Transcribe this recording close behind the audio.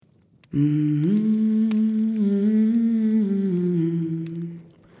Hello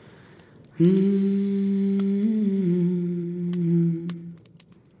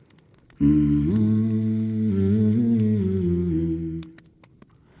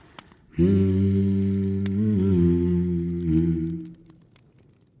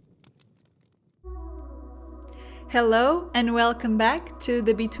and welcome back to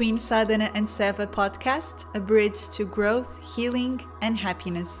the Between Sadhana and Seva podcast, a bridge to growth, healing, and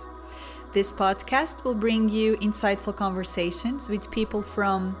happiness. This podcast will bring you insightful conversations with people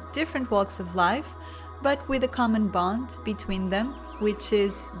from different walks of life, but with a common bond between them, which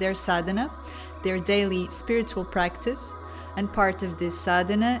is their sadhana, their daily spiritual practice. And part of this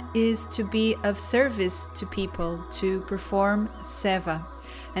sadhana is to be of service to people, to perform seva.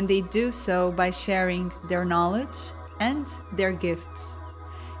 And they do so by sharing their knowledge and their gifts.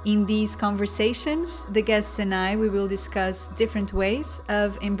 In these conversations, the guests and we will discuss different ways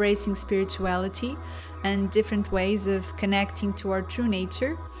of embracing spirituality and different ways of connecting to our true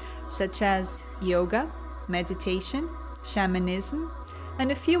nature, such as yoga, meditation, shamanism,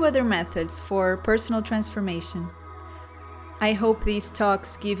 and a few other methods for personal transformation. I hope these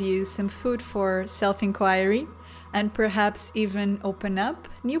talks give you some food for self-inquiry and perhaps even open up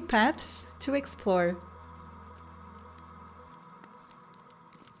new paths to explore.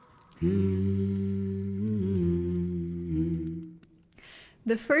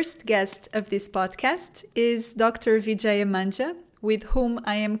 The first guest of this podcast is Dr. Vijaya Manja, with whom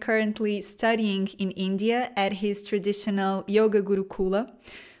I am currently studying in India at his traditional Yoga Gurukula,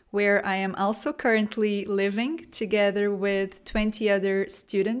 where I am also currently living together with 20 other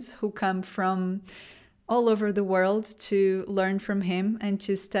students who come from all over the world to learn from him and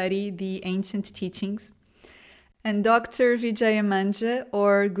to study the ancient teachings. And Dr. Vijaya Manja,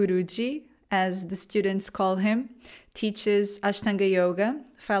 or Guruji, as the students call him, teaches Ashtanga Yoga,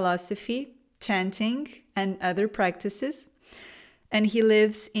 philosophy, chanting, and other practices. And he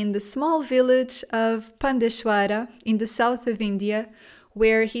lives in the small village of Pandeshwara in the south of India,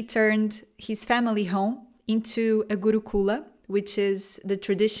 where he turned his family home into a Gurukula, which is the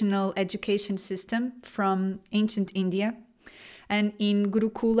traditional education system from ancient India. And in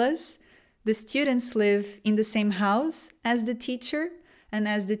Gurukulas, the students live in the same house as the teacher and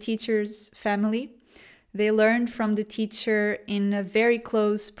as the teacher's family. They learn from the teacher in a very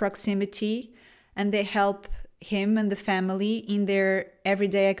close proximity, and they help him and the family in their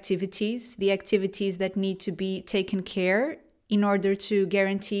everyday activities, the activities that need to be taken care in order to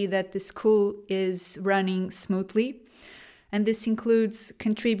guarantee that the school is running smoothly. And this includes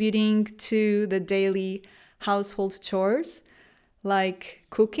contributing to the daily household chores, like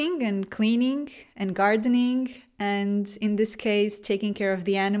cooking and cleaning and gardening, and in this case, taking care of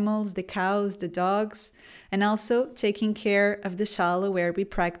the animals, the cows, the dogs, and also taking care of the shala where we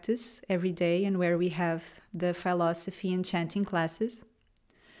practice every day and where we have the philosophy and chanting classes.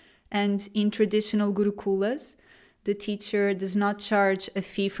 And in traditional Gurukulas, the teacher does not charge a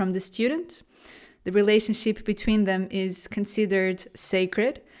fee from the student. The relationship between them is considered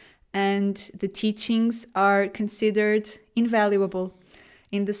sacred, and the teachings are considered invaluable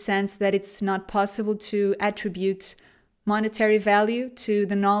in the sense that it's not possible to attribute monetary value to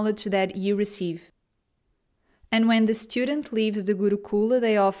the knowledge that you receive. And when the student leaves the Gurukula,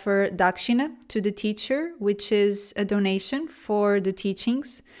 they offer dakshina to the teacher, which is a donation for the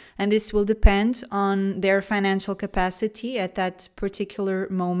teachings, and this will depend on their financial capacity at that particular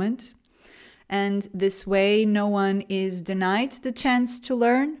moment. And this way, no one is denied the chance to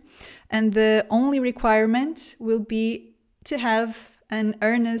learn. And the only requirement will be to have an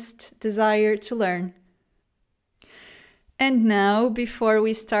earnest desire to learn. And now, before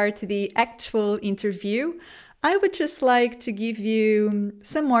we start the actual interview, I would just like to give you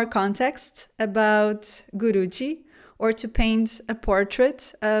some more context about Guruji, or to paint a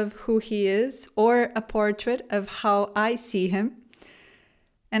portrait of who he is, or a portrait of how I see him.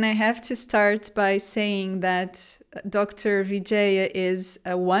 And I have to start by saying that Dr. Vijaya is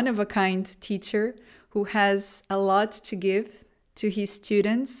a one-of-a-kind teacher who has a lot to give to his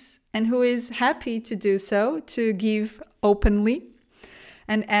students and who is happy to do so, to give openly.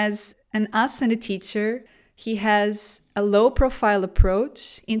 And as an asana teacher, he has a low-profile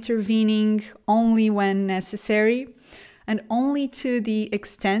approach, intervening only when necessary and only to the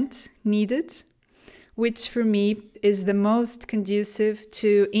extent needed, which for me is the most conducive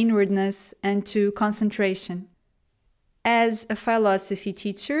to inwardness and to concentration. As a philosophy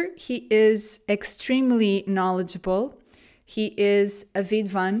teacher, he is extremely knowledgeable. He is a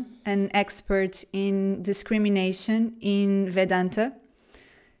Vidvan, an expert in discrimination in Vedanta.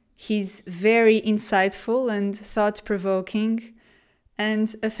 He's very insightful and thought-provoking,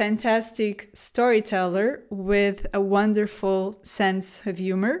 and a fantastic storyteller with a wonderful sense of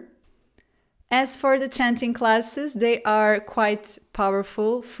humor. As for the chanting classes, they are quite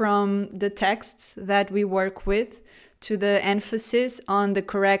powerful, from the texts that we work with to the emphasis on the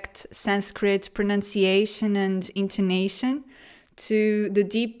correct Sanskrit pronunciation and intonation, to the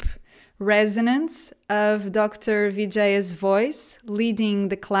deep resonance of Dr. Vijaya's voice leading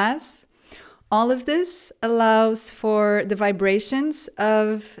the class. All of this allows for the vibrations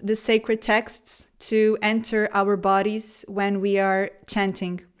of the sacred texts to enter our bodies when we are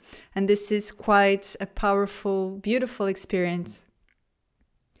chanting. And this is quite a powerful, beautiful experience.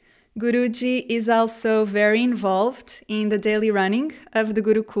 Guruji is also very involved in the daily running of the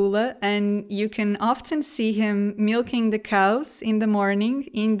Gurukula, and you can often see him milking the cows in the morning,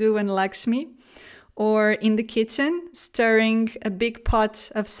 Indu and Lakshmi, or in the kitchen stirring a big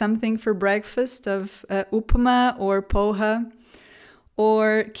pot of something for breakfast, of upama or poha,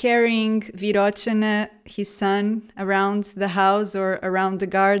 or carrying Virochana, his son, around the house or around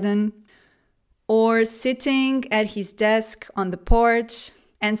the garden, or sitting at his desk on the porch,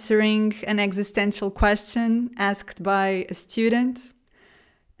 answering an existential question asked by a student.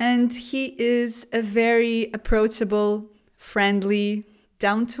 And he is a very approachable, friendly,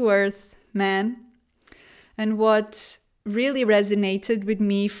 down-to-earth man. And what really resonated with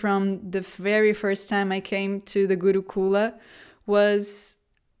me from the very first time I came to the Gurukula was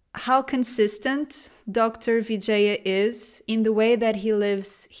how consistent Dr. Vijaya is in the way that he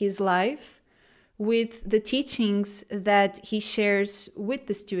lives his life, with the teachings that he shares with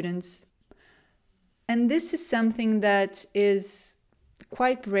the students. And this is something that is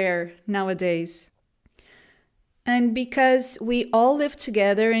quite rare nowadays. And because we all live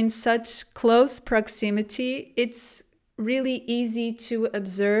together in such close proximity, it's really easy to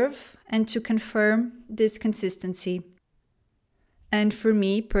observe and to confirm this consistency. And for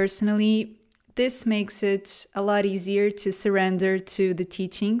me personally, this makes it a lot easier to surrender to the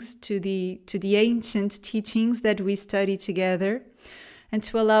teachings, to the ancient teachings that we study together, and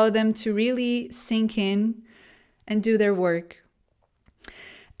to allow them to really sink in and do their work.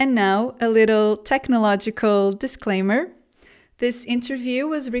 And now, a little technological disclaimer. This interview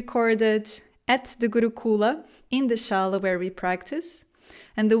was recorded at the Gurukula in the Shala where we practice,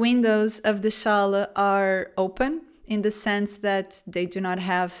 and the windows of the Shala are open, in the sense that they do not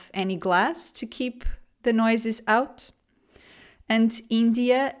have any glass to keep the noises out. And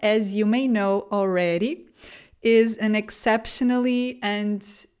India, as you may know already, is an exceptionally and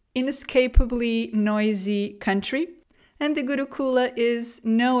inescapably noisy country. And the Gurukula is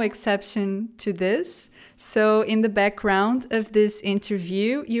no exception to this. So in the background of this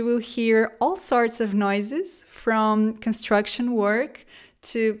interview, you will hear all sorts of noises, from construction work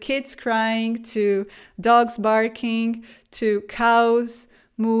to kids crying, to dogs barking, to cows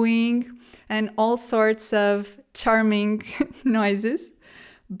mooing, and all sorts of charming noises.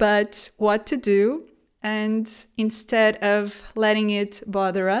 But what to do? And instead of letting it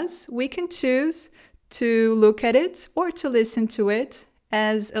bother us, we can choose to look at it or to listen to it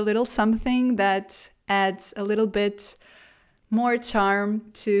as a little something that adds a little bit more charm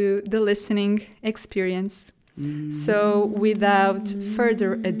to the listening experience. So without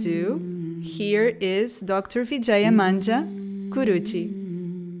further ado, here is Dr. Vijaya Manja, Guruji.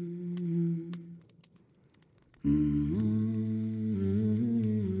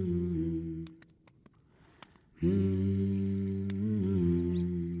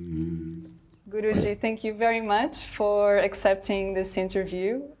 Guruji, thank you very much for accepting this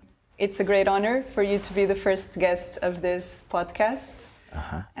interview. It's a great honor for you to be the first guest of this podcast.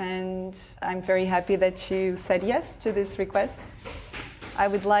 And I'm very happy that you said yes to this request. I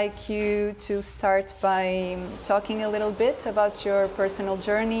would like you to start by talking a little bit about your personal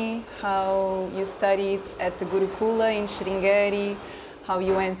journey, how you studied at the Gurukula in Sringeri, how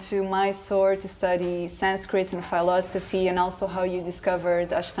you went to Mysore to study Sanskrit and philosophy, and also how you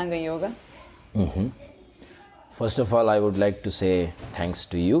discovered Ashtanga Yoga. First of all, I would like to say thanks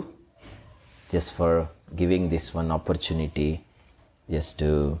to you just for giving this one opportunity, just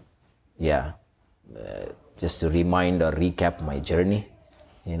to remind or recap my journey,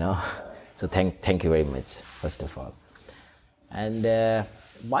 So thank you very much, first of all. And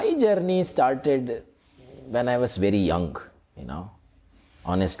my journey started when I was very young,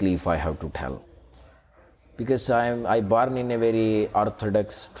 honestly, if I have to tell. Because I born in a very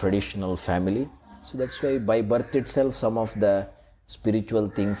orthodox, traditional family. So that's why by birth itself, some of the spiritual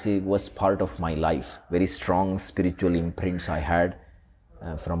things was part of my life. Very strong spiritual imprints I had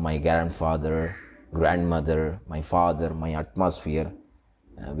from my grandfather, grandmother, my father, my atmosphere.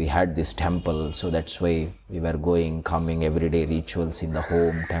 We had this temple, so that's why we were going, coming, everyday rituals in the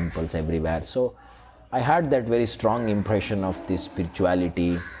home, temples everywhere. So I had that very strong impression of this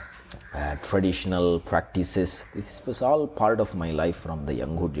spirituality, traditional practices. This was all part of my life from the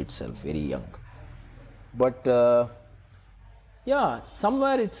younghood itself, very young. But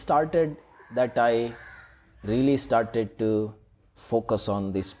somewhere it started that I really started to focus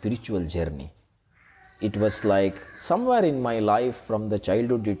on the spiritual journey. It was like somewhere in my life from the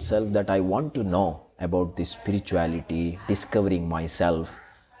childhood itself that I want to know about the spirituality, discovering myself,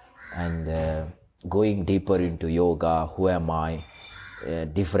 and going deeper into yoga. Who am I?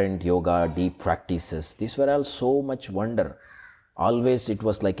 Different yoga, deep practices. These were all so much wonder. Always it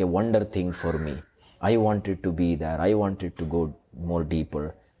was like a wonder thing for me. I wanted to be there. I wanted to go more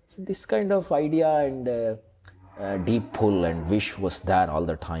deeper. So this kind of idea and deep pull and wish was there all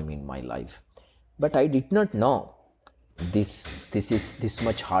the time in my life. But I did not know this is this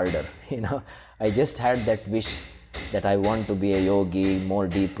much harder. I just had that wish that I want to be a yogi, more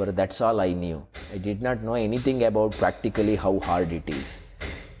deeper. That's all I knew. I did not know anything about practically how hard it is.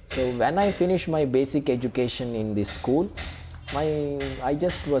 So when I finished my basic education in this school, I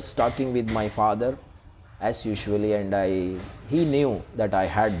just was talking with my father as usually, and he knew that I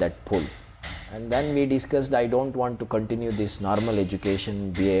had that pull. And then we discussed, I don't want to continue this normal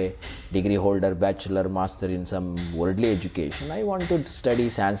education, be a degree holder, bachelor, master in some worldly education. I want to study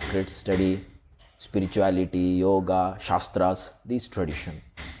Sanskrit, study spirituality, yoga, shastras, these tradition.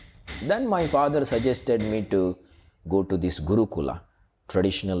 Then my father suggested me to go to this Gurukula,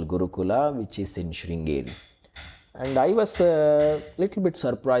 traditional Gurukula, which is in Sringeri. And I was a little bit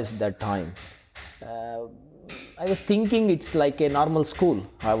surprised that time. I was thinking it's like a normal school,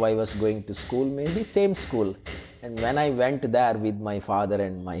 how I was going to school, maybe same school. And when I went there with my father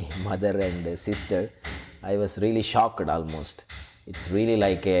and my mother and sister, I was really shocked almost. It's really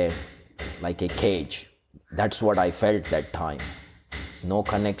like a cage. That's what I felt that time. It's no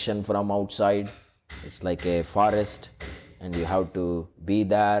connection from outside. It's like a forest, and you have to be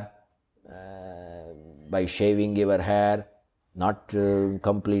there by shaving your hair. Not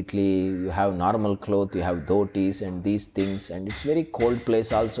completely, you have normal clothes, you have dhotis and these things, and it's very cold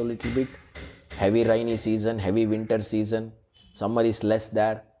place also, little bit heavy rainy season, heavy winter season, summer is less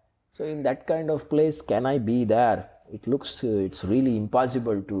there. So in that kind of place, can I be there? It looks, it's really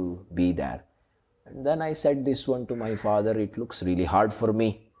impossible to be there. And then I said this one to my father, it looks really hard for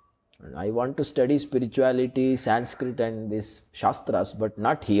me. I want to study spirituality, Sanskrit and these shastras, but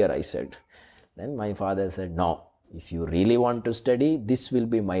not here, I said. Then my father said, no. If you really want to study, this will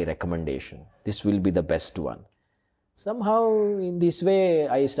be my recommendation. This will be the best one. Somehow in this way,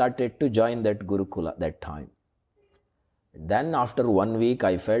 I started to join that Gurukula that time. Then after 1 week,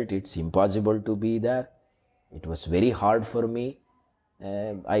 I felt it's impossible to be there. It was very hard for me.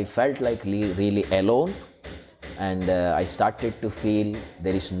 I felt like really alone, and I started to feel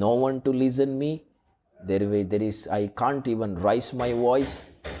there is no one to listen me. I can't even raise my voice.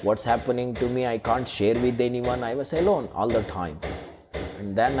 What's happening to me, I can't share with anyone. I was alone all the time.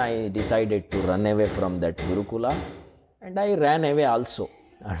 And then I decided to run away from that Gurukula, and I ran away also.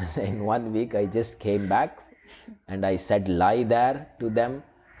 And in 1 week, I just came back and I said lie there to them.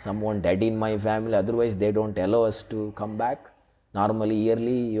 Someone dead in my family, otherwise they don't allow us to come back. Normally,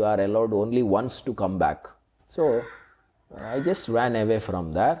 yearly, you are allowed only once to come back. So I just ran away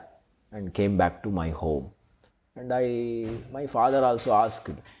from there and came back to my home. And my father also asked,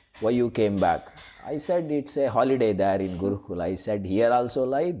 why you came back? I said, it's a holiday there in Gurukula. I said, here also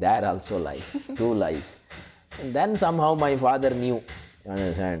lie, there also lie. 2 lies. And then somehow my father knew, you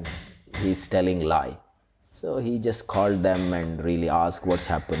understand, he's telling lie. So he just called them and really asked what's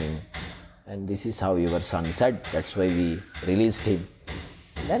happening. And this is how your son said, that's why we released him.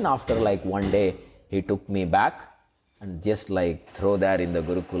 And then after like 1 day, he took me back and just like throw there in the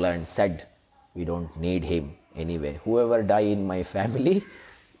Gurukula and said, we don't need him. Anyway, whoever die in my family,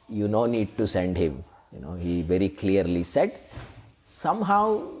 you no need to send him. He very clearly said.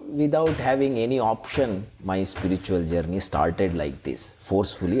 Somehow, without having any option, my spiritual journey started like this.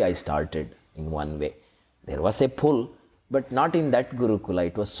 Forcefully, I started in one way. There was a pull, but not in that Gurukula.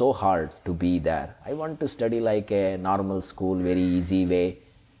 It was so hard to be there. I want to study like a normal school, very easy way.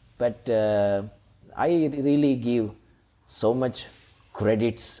 But I really give so much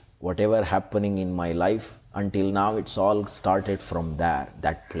credits, whatever happening in my life. Until now, it's all started from there,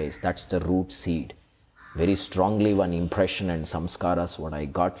 that place. That's the root seed. Very strongly one impression and samskaras, what I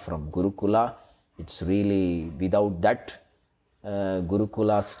got from Gurukula. It's really, without that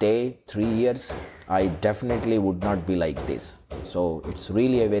Gurukula stay, 3 years, I definitely would not be like this. So it's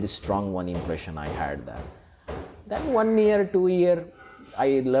really a very strong one impression I had there. Then 1 year, 2 year,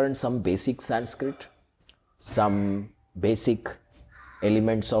 I learned some basic Sanskrit, some basic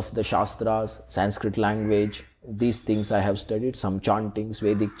elements of the Shastras, Sanskrit language. These things I have studied, some chantings,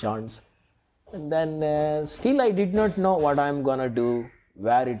 Vedic chants. And then still I did not know what I am gonna do,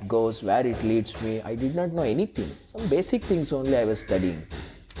 where it goes, where it leads me. I did not know anything. Some basic things only I was studying.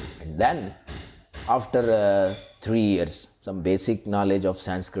 And then after 3 years, some basic knowledge of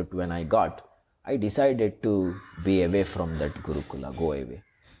Sanskrit when I got, I decided to be away from that Gurukula, go away.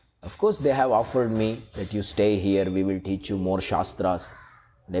 Of course, they have offered me that you stay here, we will teach you more Shastras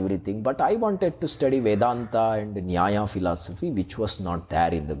and everything. But I wanted to study Vedanta and Nyaya philosophy, which was not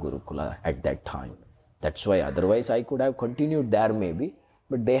there in the Gurukula at that time. That's why otherwise I could have continued there maybe.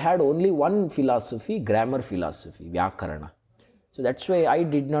 But they had only one philosophy, grammar philosophy, Vyakarana. So that's why I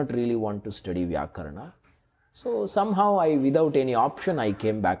did not really want to study Vyakarana. So somehow without any option, I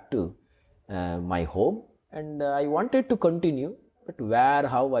came back to my home, and I wanted to continue, but where,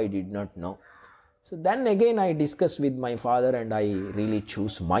 how, I did not know. So then again I discussed with my father, and I really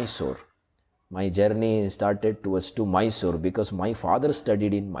choose Mysore. My journey started towards to Mysore because my father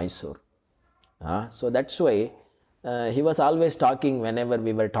studied in Mysore. So that's why he was always talking, whenever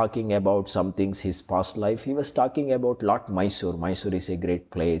we were talking about some things, his past life, he was talking about lot Mysore. Mysore is a great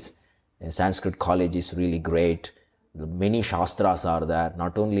place. Sanskrit college is really great. Many Shastras are there,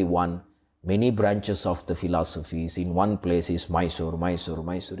 not only one. Many branches of the philosophies. In one place is Mysore, Mysore,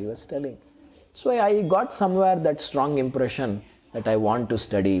 Mysore, he was telling. So I got somewhere that strong impression that I want to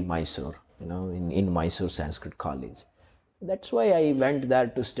study Mysore, in Mysore Sanskrit College. That's why I went there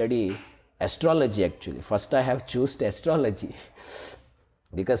to study astrology actually. First I have chosen astrology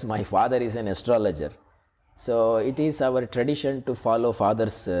because my father is an astrologer. So it is our tradition to follow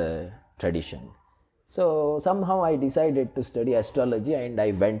father's tradition. So somehow I decided to study astrology, and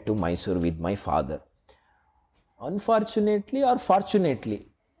I went to Mysore with my father. Unfortunately or fortunately,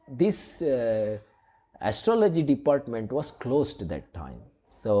 this astrology department was closed that time.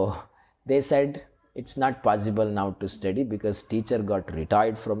 So they said it's not possible now to study because teacher got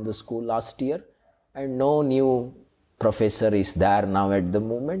retired from the school last year and no new professor is there now at the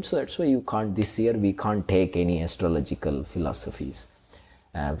moment. So that's why this year we can't take any astrological philosophies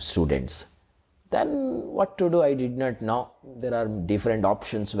students. Then what to do, I did not know. There are different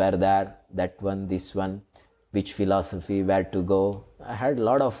options were there, that one, this one, which philosophy, where to go. I had a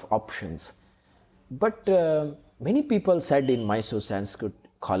lot of options. But many people said in Mysore Sanskrit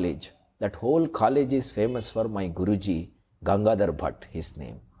College, that whole college is famous for my Guruji, Gangadhar Bhatt, his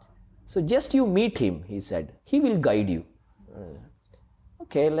name. So just you meet him, he said, he will guide you.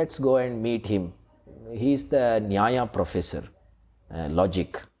 Okay, let's go and meet him. He is the Nyaya professor,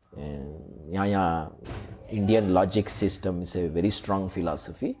 logic. Nyaya, Indian logic system is a very strong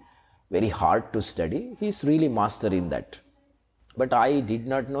philosophy, very hard to study. He is really master in that. But I did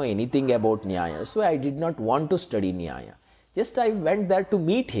not know anything about Nyaya, so I did not want to study Nyaya. Just I went there to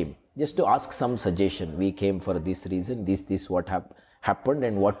meet him, just to ask some suggestion. We came for this reason, this what happened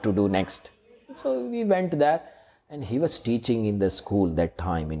and what to do next. So we went there, and he was teaching in the school that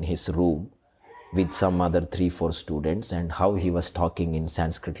time in his room with some other 3-4 students, and how he was talking in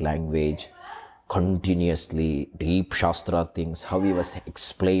Sanskrit language continuously, deep Shastra things, how he was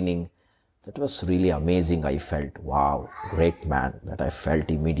explaining. That was really amazing. I felt, wow, great man, that I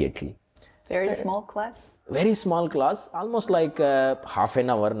felt immediately. Very small class? Very small class, almost like half an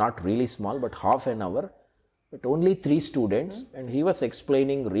hour, not really small, but half an hour, but only 3 students. And he was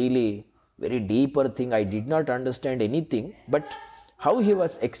explaining really very deeper thing. I did not understand anything, but how he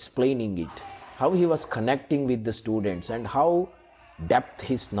was explaining it, how he was connecting with the students, and how depth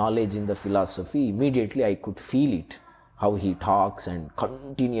his knowledge in the philosophy, immediately I could feel it. How he talks and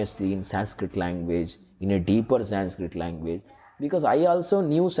continuously in Sanskrit language, in a deeper Sanskrit language. Because I also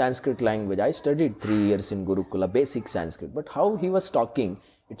knew Sanskrit language. I studied 3 years in Gurukula, basic Sanskrit. But how he was talking,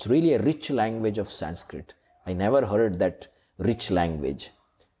 it's really a rich language of Sanskrit. I never heard that rich language.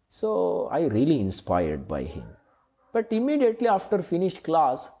 So I really inspired by him. But immediately after finished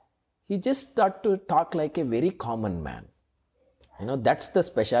class, he just started to talk like a very common man. That's the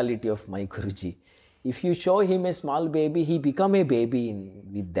speciality of my Guruji. If you show him a small baby, he become a baby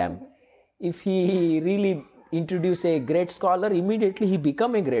with them. If he really introduce a great scholar, immediately he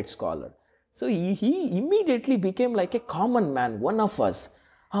become a great scholar. So he immediately became like a common man, one of us.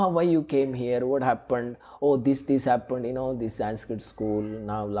 Why you came here? What happened? Oh, this happened, this Sanskrit school.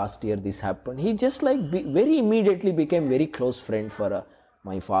 Now last year this happened. He just very immediately became very close friend for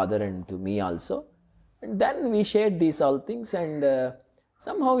my father and to me also. And then we shared these all things, and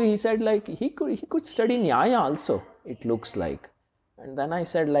somehow he said he could study Nyaya also, it looks like. And then I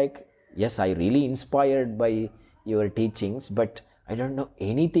said yes, I really inspired by your teachings, but I don't know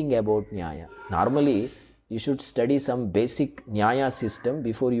anything about Nyaya. Normally, you should study some basic Nyaya system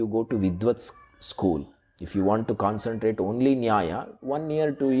before you go to Vidvat school. If you want to concentrate only Nyaya, 1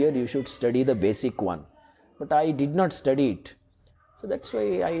 year, 2 year, you should study the basic one. But I did not study it. So that's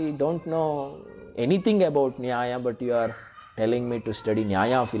why I don't know anything about Nyaya, but you are telling me to study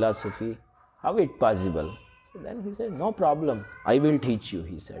Nyaya philosophy. How it possible? So then he said, no problem. I will teach you,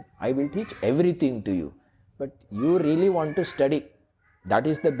 he said. I will teach everything to you. But you really want to study? That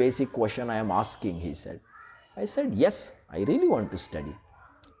is the basic question I am asking, he said. I said, yes, I really want to study.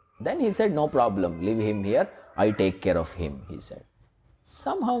 Then he said, no problem, leave him here. I take care of him, he said.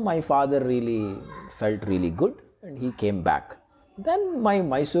 Somehow my father really felt really good and he came back. Then my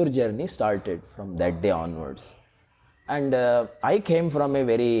Mysore journey started from that day onwards. And I came from a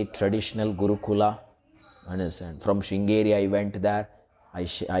very traditional Gurukula. Understand? From Sringeri I went there.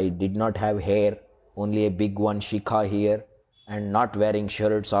 I did not have hair, only a big one, shikha here, and not wearing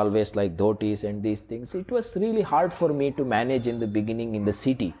shirts, always like dhotis and these things. It was really hard for me to manage in the beginning in the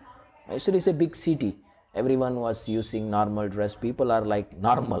city. Mysore is a big city. Everyone was using normal dress. People are like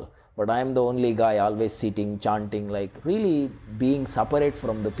normal. But I am the only guy always sitting, chanting, like really being separate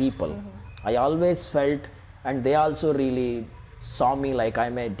from the people. I always felt, and they also really saw me like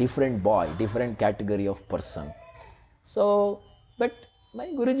I'm a different boy, different category of person. So, but my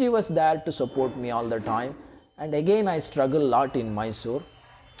Guruji was there to support me all the time. And again, I struggle a lot in Mysore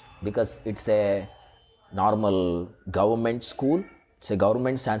because it's a normal government school. It's a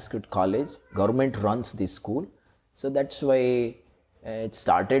government Sanskrit college. Government runs this school. So that's why it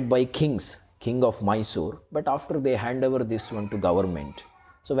started by king of Mysore. But after they hand over this one to government.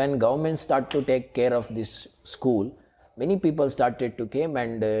 So when government start to take care of this school, many people started to come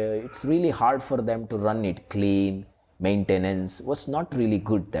and it's really hard for them to run it. Clean, maintenance was not really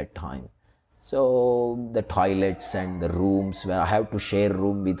good that time. So the toilets and the rooms where I have to share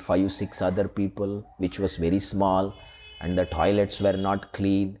room with 5-6 other people, which was very small, and the toilets were not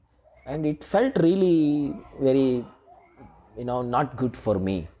clean, and it felt really very, not good for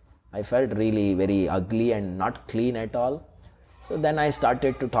me. I felt really very ugly and not clean at all. So then I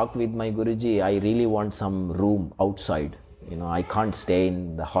started to talk with my Guruji. I really want some room outside. I can't stay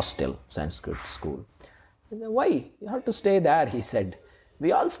in the hostel, Sanskrit school. And then, why? You have to stay there, he said.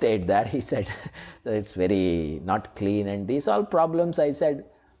 We all stayed there, he said. So it's very not clean and these all problems. I said,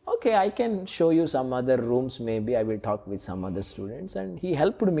 okay, I can show you some other rooms, maybe I will talk with some other students. And he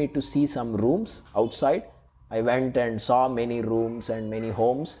helped me to see some rooms outside. I went and saw many rooms and many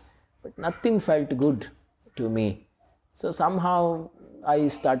homes, but nothing felt good to me. So somehow I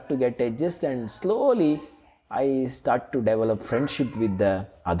start to get adjusted and slowly I start to develop friendship with the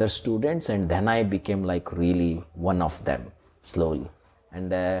other students, and then I became like really one of them slowly.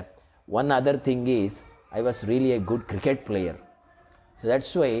 And one other thing is I was really a good cricket player. So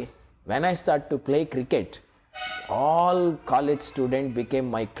that's why when I start to play cricket, all college students became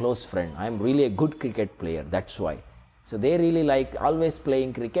my close friend. I am really a good cricket player, that's why. So they really like always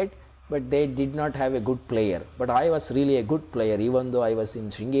playing cricket, but they did not have a good player. But I was really a good player, even though I was in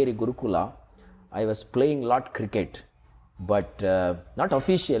Sringeri Gurukula. I was playing lot cricket, but not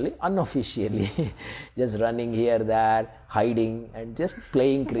officially, unofficially, just running here, there, hiding and just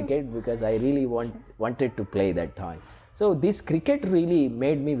playing cricket because I really wanted to play that time. So this cricket really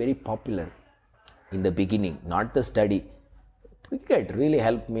made me very popular in the beginning, not the study. Cricket really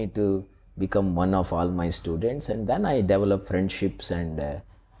helped me to become one of all my students, and then I developed friendships and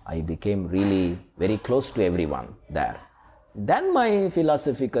I became really very close to everyone there. Then my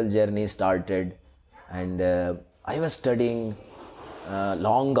philosophical journey started, and I was studying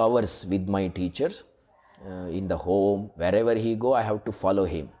long hours with my teachers in the home. Wherever he go, I have to follow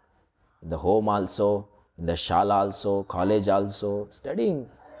him. In the home also, in the shala also, college also, studying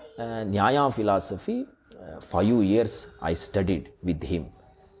Nyaya philosophy. 5 years I studied with him,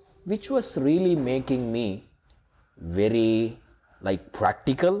 which was really making me very like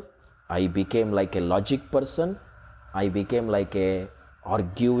practical. I became like a logic person. I became like a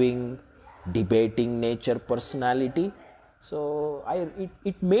arguing, debating nature personality. So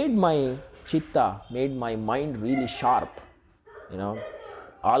it made my chitta, made my mind really sharp.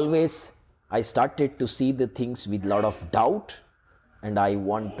 Always I started to see the things with lot of doubt, and I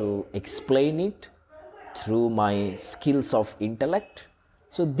want to explain it through my skills of intellect.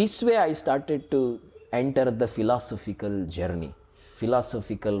 So this way I started to enter the philosophical journey.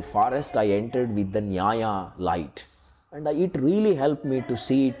 Philosophical forest I entered with the Nyaya light. And it really helped me to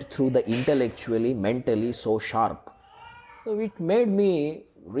see it through the intellectually, mentally so sharp. So it made me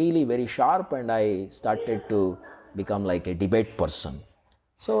really very sharp, and I started to become like a debate person.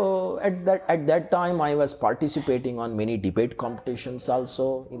 So at that time I was participating on many debate competitions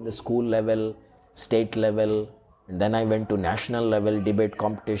also in the school level, state level, and then I went to national level debate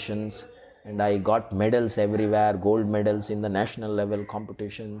competitions, and I got medals everywhere, gold medals in the national level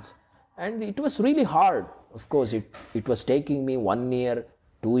competitions. And it was really hard. Of course, it was taking me 1 year,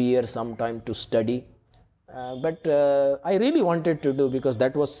 2 years sometime to study. But I really wanted to do, because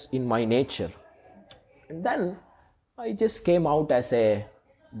that was in my nature. And then I just came out as a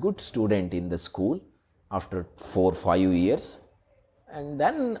good student in the school after 4 5 years. And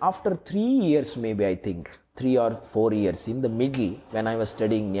then after 3 years, maybe I think 3 or 4 years in the middle, when I was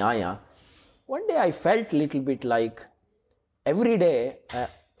studying Nyaya, one day I felt little bit like every day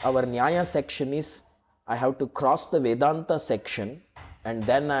our Nyaya section is, I have to cross the Vedanta section, and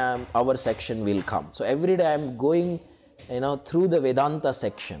then our section will come. So every day I am going, through the Vedanta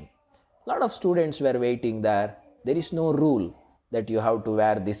section. A lot of students were waiting there. There is no rule that you have to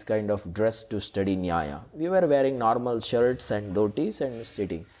wear this kind of dress to study Nyaya. We were wearing normal shirts and dhotis and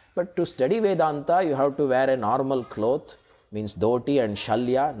sitting. But to study Vedanta, you have to wear a normal cloth, means dhoti and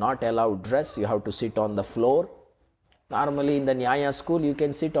shalya, not allowed dress. You have to sit on the floor. Normally in the Nyaya school, you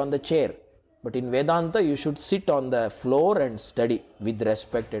can sit on the chair. But in Vedanta, you should sit on the floor and study with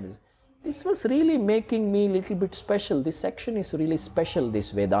respect. This was really making me a little bit special. This section is really special,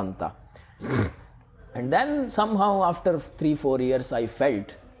 this Vedanta. And then somehow after 3 4 years, I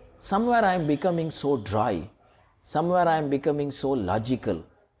felt somewhere I am becoming so dry. Somewhere I am becoming so logical.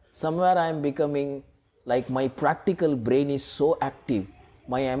 Somewhere I am becoming like my practical brain is so active.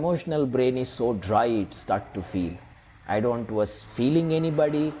 My emotional brain is so dry, it start to feel. I don't was feeling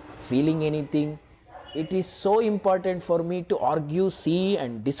anybody, feeling anything. It is so important for me to argue, see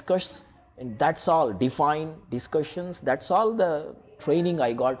and discuss, and that's all. Define, discussions, that's all the training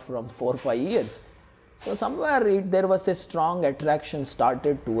I got from 4 5 years. So somewhere there was a strong attraction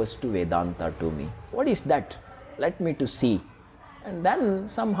started towards to Vedanta to me. What is that? Let me to see. And then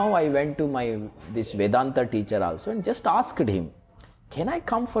somehow I went to this Vedanta teacher also and just asked him, can I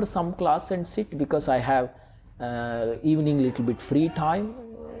come for some class and sit, because I have evening little bit free time?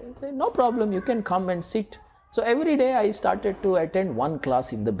 He said, no problem, you can come and sit. So every day I started to attend one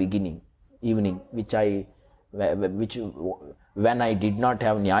class in the evening, which when I did not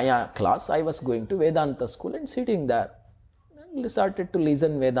have Nyaya class, I was going to Vedanta school and sitting there. And started to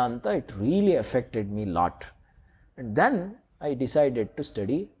listen Vedanta. It really affected me a lot. And then I decided to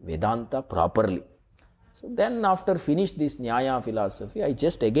study Vedanta properly. So then after finish this Nyaya philosophy, I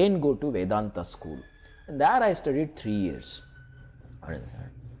just again go to Vedanta school. And there I studied 3 years.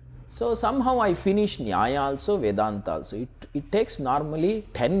 So somehow I finished Nyaya also, Vedanta also. It takes normally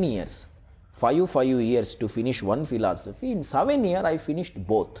 10 years. 5 years to finish one philosophy. In 7 years, I finished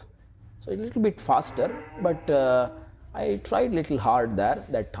both. So a little bit faster, but I tried little hard there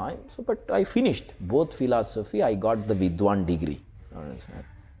that time. So, but I finished both philosophy. I got the Vidwan degree,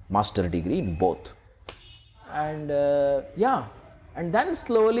 master degree in both. And and then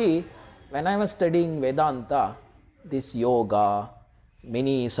slowly, when I was studying Vedanta, this yoga,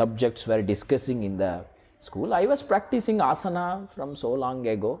 many subjects were discussing in the school. I was practicing asana from so long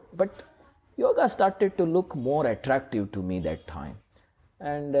ago, but yoga started to look more attractive to me that time.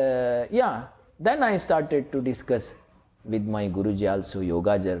 And then I started to discuss with my Guruji also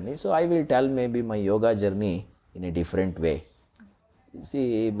yoga journey. So I will tell maybe my yoga journey in a different way.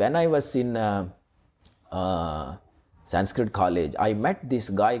 See, when I was in Sanskrit college, I met this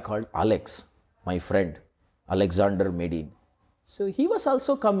guy called Alex, my friend, Alexander Medin. So he was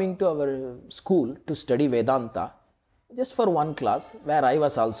also coming to our school to study Vedanta, just for one class, where I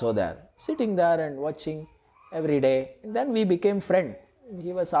was also there, sitting there and watching every day. And then we became friends.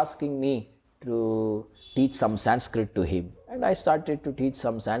 He was asking me to teach some Sanskrit to him. And I started to teach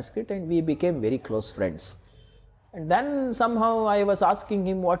some Sanskrit, and we became very close friends. And then somehow I was asking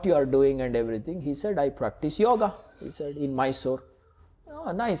him what you are doing and everything. He said, I practice yoga. He said, in Mysore.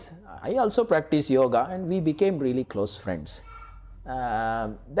 Oh, nice. I also practice yoga, and we became really close friends.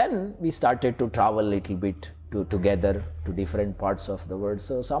 Then we started to travel a little bit together to different parts of the world.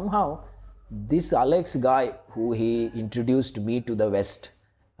 So somehow this Alex guy, who he introduced me to the West,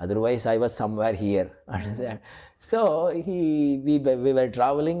 otherwise I was somewhere here. So we were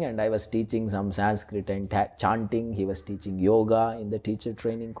traveling, and I was teaching some Sanskrit and chanting. He was teaching yoga in the teacher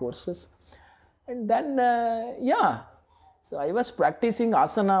training courses. And then so I was practicing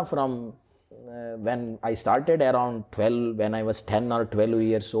asana from when I started around 12, when I was 10 or 12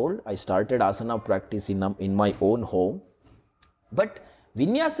 years old. I started asana practice in my own home. But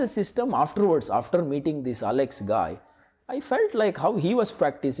Vinyasa system afterwards, after meeting this Alex guy, I felt like how he was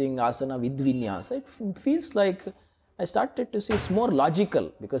practicing asana with Vinyasa. It feels like I started to see it's more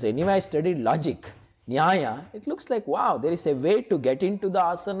logical, because anyway I studied logic, Nyaya. It looks like, wow, there is a way to get into the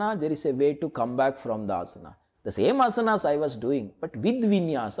asana, there is a way to come back from the asana. The same asanas I was doing, but with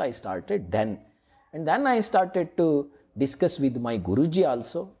vinyasa I started then. And then I started to discuss with my Guruji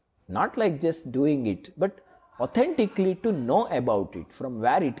also, not like just doing it, but authentically to know about it, from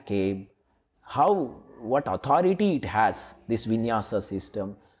where it came, what authority it has, this vinyasa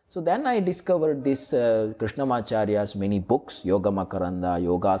system. So then I discovered this Krishnamacharya's many books, Yoga Makaranda,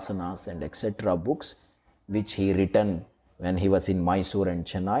 Yogasanas and etc. books, which he written when he was in Mysore and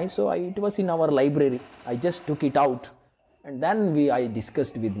Chennai. So it was in our library. I just took it out, and then I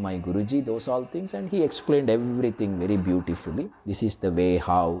discussed with my Guruji those all things, and he explained everything very beautifully. This is the way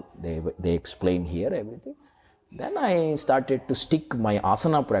how they explain here everything. Then I started to stick my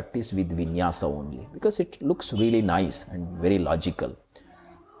asana practice with vinyasa only, because it looks really nice and very logical.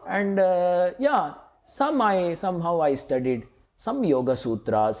 And somehow I studied some Yoga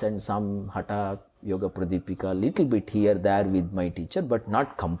Sutras and some Hatha Yoga Pradipika, little bit here, there with my teacher, but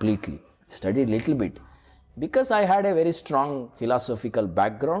not completely. Studied little bit. Because I had a very strong philosophical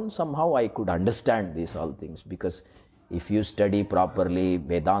background, somehow I could understand these all things. Because if you study properly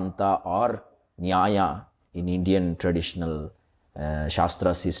Vedanta or Nyaya in Indian traditional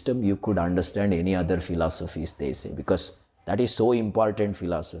Shastra system, you could understand any other philosophies they say. Because that is so important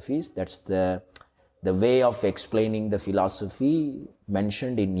philosophies. That's the way of explaining the philosophy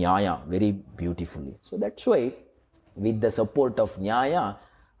mentioned in Nyaya very beautifully. So that's why, with the support of Nyaya,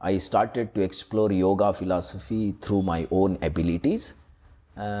 I started to explore yoga philosophy through my own abilities.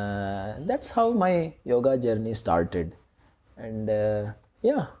 That's how my yoga journey started. And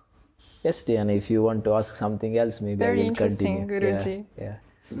yes, Diana, if you want to ask something else, maybe Very I will continue. Very interesting, Guruji. Yeah.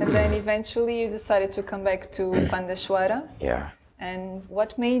 And then eventually you decided to come back to Pandeshwara. Yeah. And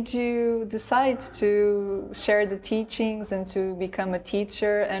what made you decide to share the teachings and to become a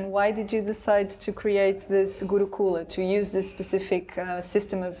teacher? And why did you decide to create this Gurukula, to use this specific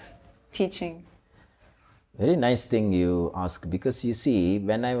system of teaching? Very nice thing you ask, because you see,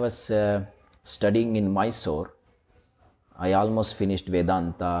 when I was studying in Mysore, I almost finished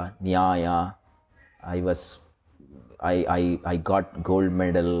Vedanta, Nyaya. I got gold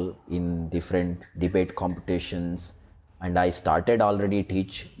medal in different debate competitions, and I started already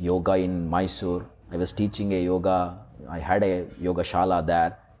teach yoga in Mysore. I was teaching a yoga, I had a yoga shala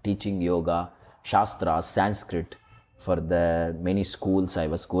there, teaching yoga, Shastras, Sanskrit. For the many schools I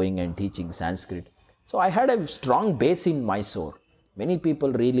was going and teaching Sanskrit. So I had a strong base in Mysore. Many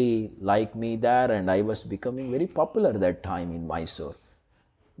people really like me there, and I was becoming very popular that time in Mysore.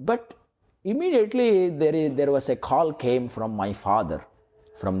 But immediately there was a call came from my father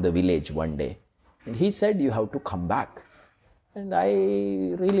from the village one day, and he said, you have to come back. And I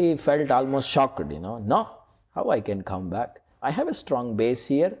really felt almost shocked, no, how I can come back? I have a strong base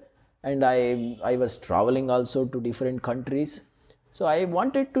here, and I was traveling also to different countries. So I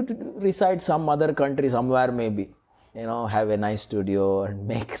wanted to reside some other country somewhere, maybe, have a nice studio and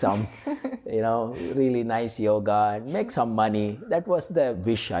make some, really nice yoga and make some money. That was the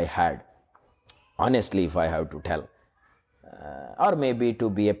wish I had, honestly, if I have to tell. Or maybe to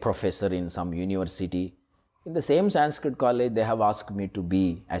be a professor in some university. In the same Sanskrit college, they have asked me to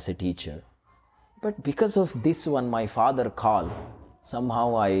be as a teacher. But because of this one, my father called,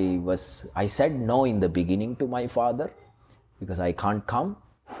 somehow I said no in the beginning to my father, because I can't come,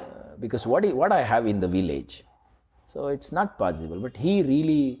 because what I have in the village. So it's not possible. But he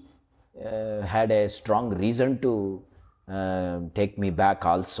really had a strong reason to take me back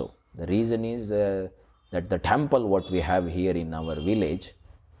also. The reason is that the temple what we have here in our village,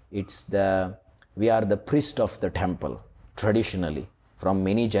 we are the priest of the temple traditionally from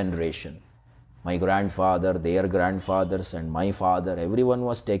many generations. My grandfather, their grandfathers, and my father, everyone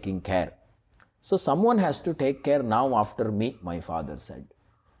was taking care. So someone has to take care now after me, my father said.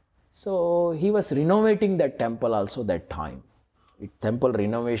 So he was renovating that temple also that time. Temple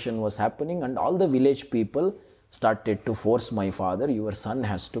renovation was happening, and all the village people started to force my father, your son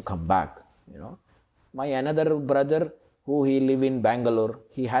has to come back. My another brother, who he live in Bangalore,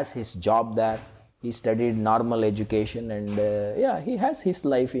 he has his job there. He studied normal education, and he has his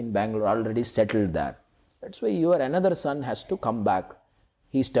life in Bangalore, already settled there. That's why your another son has to come back.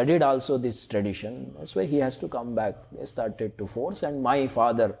 He studied also this tradition. That's why he has to come back. They started to force, and my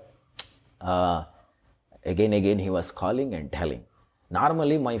father, again he was calling and telling.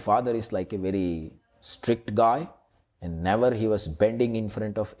 Normally my father is like a very strict guy, and never he was bending in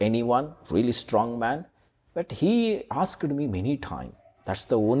front of anyone, really strong man. But he asked me many times. That's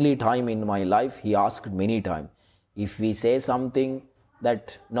the only time in my life he asked many times. If we say something,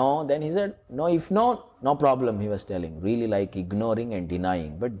 that no, then he said, no, if no, no problem, he was telling, really like ignoring and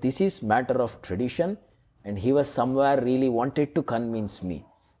denying. But this is matter of tradition, and he was somewhere really wanted to convince me.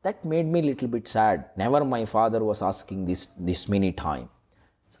 That made me a little bit sad. Never my father was asking this many time.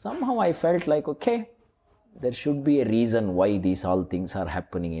 So somehow I felt like, okay, there should be a reason why these all things are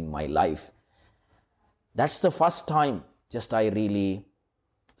happening in my life. That's the first time just I really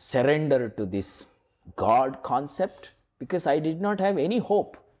surrendered to this God concept, because I did not have any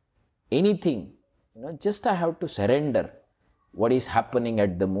hope, anything. Just I have to surrender what is happening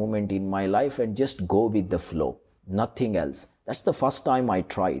at the moment in my life and just go with the flow, nothing else. That's the first time I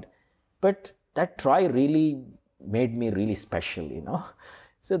tried. But that try really made me really special.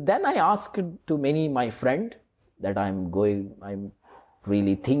 So then I asked to many my friend that I'm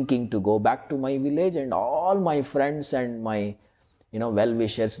really thinking to go back to my village, and all my friends and my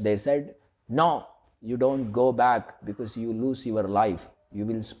well-wishers, they said, no, you don't go back because you lose your life. You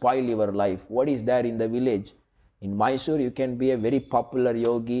will spoil your life. What is there in the village? In Mysore, you can be a very popular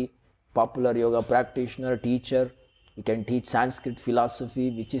yogi, popular yoga practitioner, teacher. You can teach Sanskrit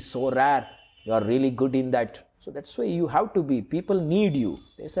philosophy, which is so rare. You are really good in that. So that's why you have to be. People need you.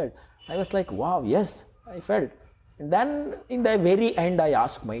 They said. I was like, wow, yes, I felt. And then in the very end, I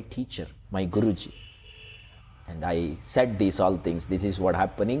asked my teacher, my Guruji. And I said these all things. This is what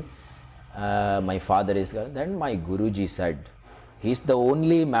happening. My father is gone. Then my Guruji said, he's the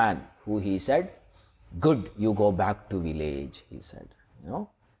only man who he said, good, you go back to village, he said.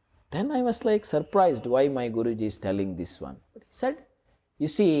 Then I was like surprised why my Guruji is telling this one. But he said, you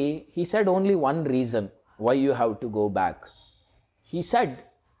see, he said only one reason why you have to go back. He said,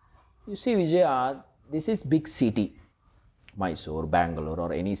 you see, Vijaya, this is big city, Mysore, Bangalore,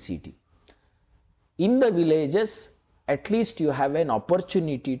 or any city. In the villages, at least you have an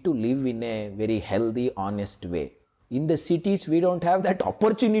opportunity to live in a very healthy, honest way. In the cities, we don't have that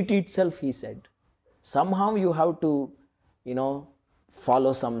opportunity itself, he said. Somehow you have to,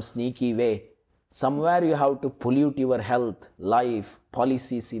 follow some sneaky way. Somewhere you have to pollute your health, life,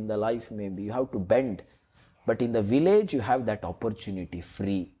 policies in the life maybe. You have to bend. But in the village, you have that opportunity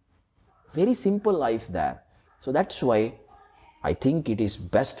free. Very simple life there. So that's why I think it is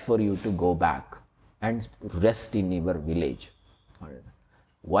best for you to go back and rest in your village.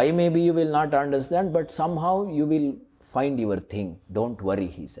 Why maybe you will not understand, but somehow you will find your thing. Don't worry,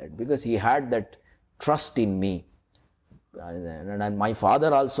 he said, because he had that trust in me. And my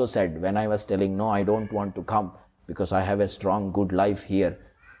father also said, when I was telling, no, I don't want to come because I have a strong, good life here.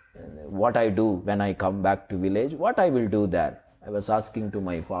 What I do when I come back to village, what I will do there? I was asking to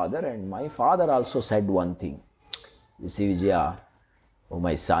my father, and my father also said one thing. You see, Vijaya, oh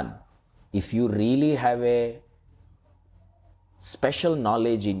my son, if you really have a special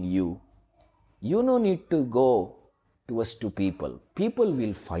knowledge in you, you no need to go towards to people. People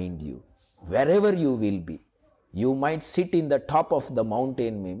will find you wherever you will be. You might sit in the top of the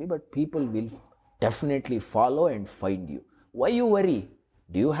mountain maybe, but people will definitely follow and find you. Why you worry?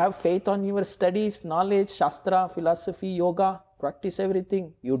 Do you have faith on your studies, knowledge, shastra, philosophy, yoga, practice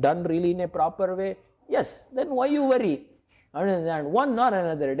everything? You done really in a proper way? Yes, then why you worry? And one or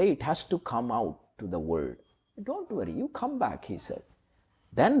another day it has to come out to the world. Don't worry, you come back, he said.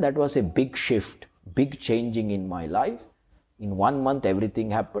 Then that was a big shift, big changing in my life. In 1 month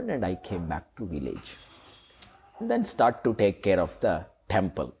everything happened and I came back to village. And then start to take care of the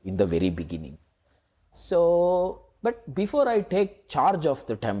temple in the very beginning. So, but before I take charge of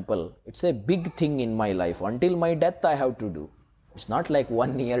the temple, it's a big thing in my life. Until my death I have to do. It's not like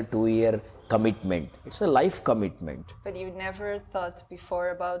 1 year, 2 year commitment. It's a life commitment. But you never thought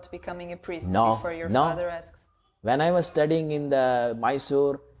before about becoming a priest No, before your no. father asks? When I was studying in the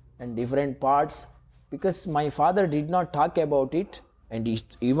Mysore and different parts, because my father did not talk about it, and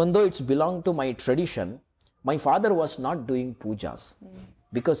even though it's belonged to my tradition, my father was not doing pujas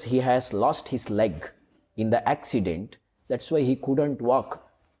because he has lost his leg in the accident. That's why he couldn't walk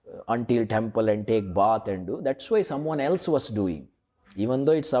until temple and take bath and do. That's why someone else was doing. Even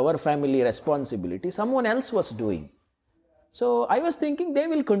though it's our family responsibility, someone else was doing. So I was thinking they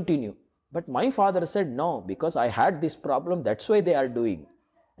will continue. But my father said, no, because I had this problem, that's why they are doing.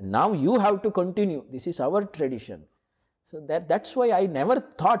 And now you have to continue. This is our tradition. So that's why I never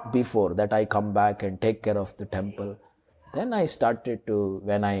thought before that I come back and take care of the temple. Then I started to,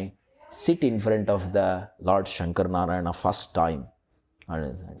 when I sit in front of the Lord Shankaranarayana first time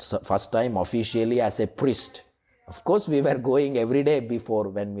officially as a priest. Of course, we were going every day before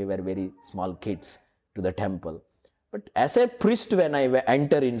when we were very small kids to the temple. But as a priest, when I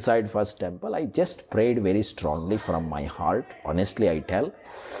enter inside first temple, I just prayed very strongly from my heart. Honestly, I tell,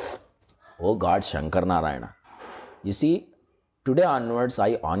 oh God, Shankaranarayana. You see, Today onwards,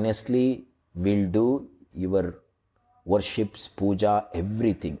 I honestly will do your worships, puja,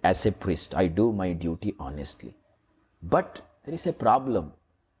 everything as a priest. I do my duty honestly. But there is a problem.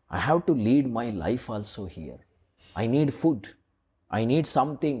 I have to lead my life also here. I need food. I need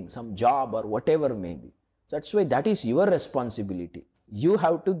something, some job or whatever may be. That's why that is your responsibility. You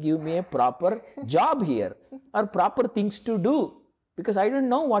have to give me a proper job here or proper things to do, because I don't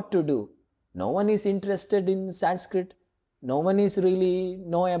know what to do. No one is interested in Sanskrit. No one is really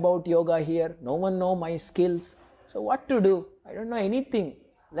know about yoga here. No one know my skills. So what to do? I don't know anything.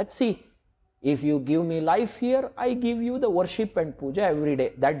 Let's see. If you give me life here, I give you the worship and puja every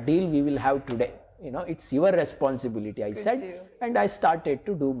day. That deal we will have today. It's your responsibility, I said. And I started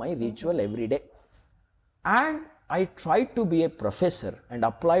to do my ritual every day. And I tried to be a professor and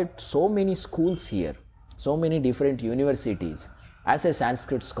applied so many schools here, so many different universities. As a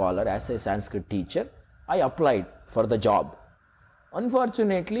Sanskrit scholar, as a Sanskrit teacher, I applied for the job.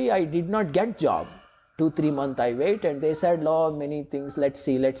 Unfortunately, I did not get job. 2-3 months I wait and they said, many things, let's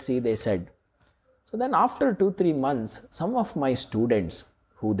see, they said. So then after 2-3 months, some of my students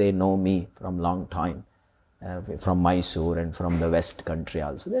who they know me from long time, from Mysore and from the West country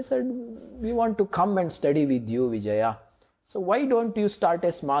also, they said, we want to come and study with you, Vijaya. So why don't you start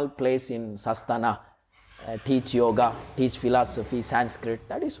a small place in Sastana, teach yoga, teach philosophy, Sanskrit.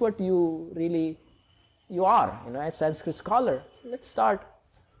 That is what you are, a Sanskrit scholar. So let's start.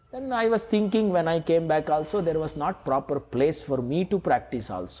 Then I was thinking when I came back also, there was not proper place for me to practice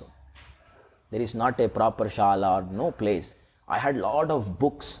also. There is not a proper shala or no place. I had lot of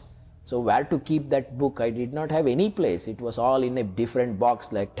books. So where to keep that book? I did not have any place. It was all in a different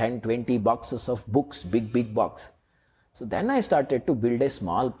box, like 10-20 boxes of books, big box. So then I started to build a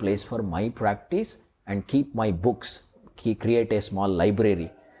small place for my practice and keep my books, create a small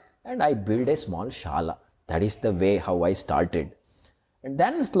library. And I built a small shala. That is the way how I started. And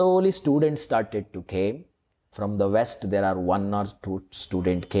then slowly students started to came. From the West, there are 1 or 2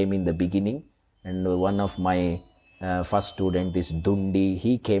 students came in the beginning. And one of my first student, this Dundi,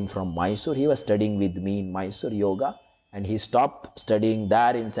 he came from Mysore. He was studying with me in Mysore yoga. And he stopped studying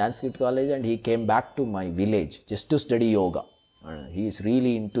there in Sanskrit college and he came back to my village just to study yoga. He is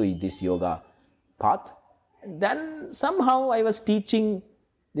really into this yoga path. And then somehow I was teaching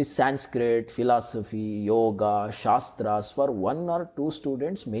this Sanskrit, philosophy, yoga, shastras for 1 or 2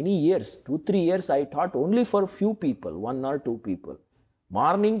 students many years. 2-3 years I taught only for few people, 1 or 2 people.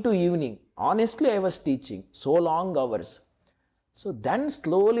 Morning to evening. Honestly, I was teaching so long hours. So then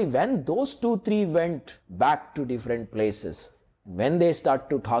slowly when those 2-3 went back to different places, when they start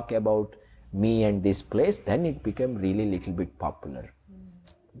to talk about me and this place, then it became really little bit popular.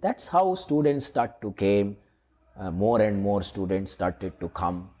 That's how students start to came. More and more students started to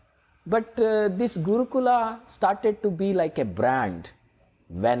come. But this Gurukula started to be like a brand.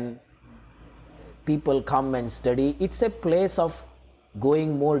 When people come and study, it's a place of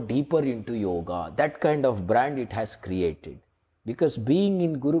going more deeper into yoga. That kind of brand it has created. Because being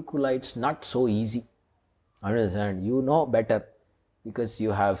in Gurukula, it's not so easy. Understand? You know better. Because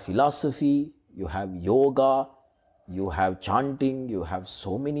you have philosophy, you have yoga, you have chanting, you have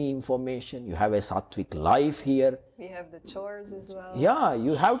so many information, you have a sattvic life here. We have the chores as well. Yeah,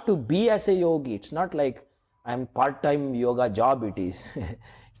 you have to be as a yogi. It's not like I'm part-time yoga job it is.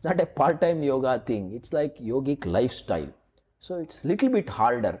 It's not a part-time yoga thing. It's like yogic lifestyle. So it's little bit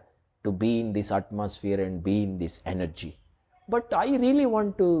harder to be in this atmosphere and be in this energy. But I really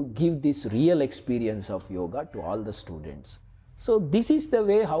want to give this real experience of yoga to all the students. So this is the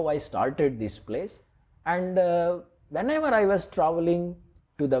way how I started this place. And whenever I was traveling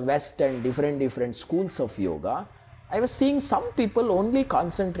to the West and different schools of yoga, I was seeing some people only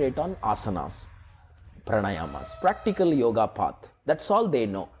concentrate on asanas, pranayamas, practical yoga path. That's all they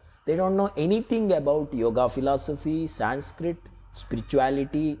know. They don't know anything about yoga philosophy, Sanskrit,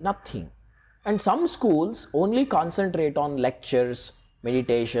 spirituality, nothing. And some schools only concentrate on lectures,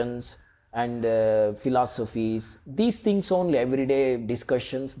 meditations and philosophies. These things only, everyday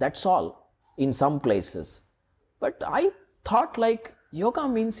discussions, that's all in some places. But I thought like yoga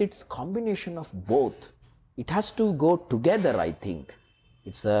means it's combination of both. It has to go together, I think.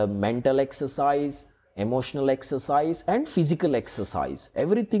 It's a mental exercise, emotional exercise and physical exercise.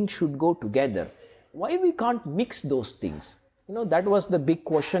 Everything should go together. Why we can't mix those things? That was the big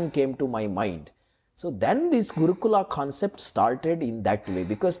question came to my mind. So then this Gurukula concept started in that way,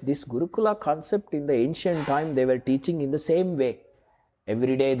 because this Gurukula concept in the ancient time they were teaching in the same way.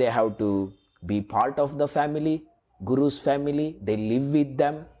 Every day they have to be part of the family, Guru's family, they live with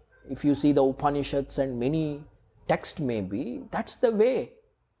them. If you see the Upanishads and many texts maybe, that's the way.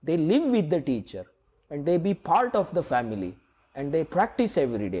 They live with the teacher and they be part of the family. and they practice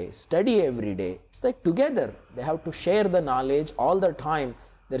every day, study every day. It's like together, they have to share the knowledge all the time.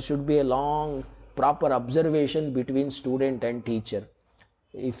 There should be a long, proper observation between student and teacher.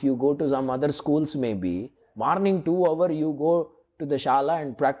 If you go to some other schools, maybe morning 2 hours you go to the shala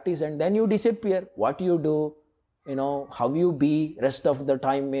and practice, and then you disappear. What you do, how you be rest of the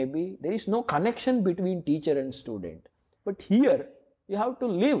time, maybe there is no connection between teacher and student. But here you have to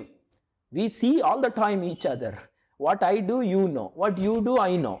live. We see all the time each other. What I do, you know. What you do,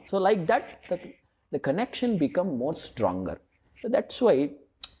 I know. So like that, the connection become more stronger. So that's why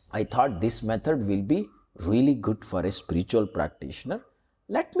I thought this method will be really good for a spiritual practitioner.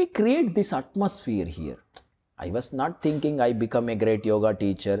 Let me create this atmosphere here. I was not thinking I become a great yoga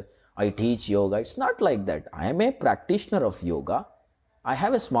teacher, I teach yoga. It's not like that. I am a practitioner of yoga. I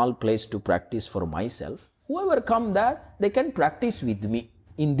have a small place to practice for myself. Whoever come there, they can practice with me.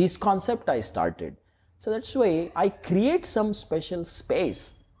 In this concept I started. So that's why I create some special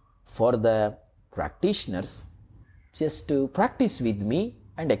space for the practitioners just to practice with me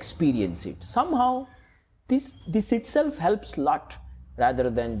and experience it. Somehow this itself helps a lot, rather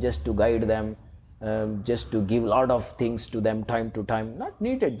than just to guide them, just to give a lot of things to them time to time. Not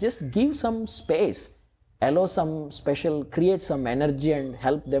needed. Just give some space, allow some special, create some energy and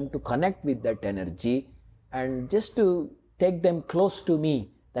help them to connect with that energy, and just to take them close to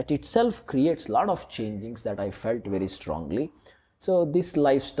me. That itself creates a lot of changings that I felt very strongly. So this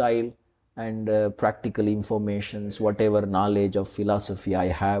lifestyle and practical informations, whatever knowledge of philosophy I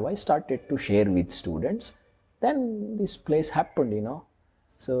have, I started to share with students. Then this place happened,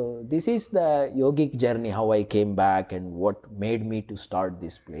 So this is the yogic journey, how I came back and what made me to start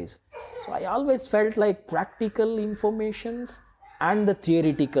this place. So I always felt like practical informations and the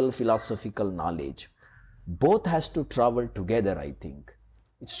theoretical philosophical knowledge, both has to travel together, I think.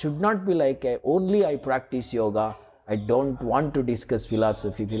 It should not be like only I practice yoga, I don't want to discuss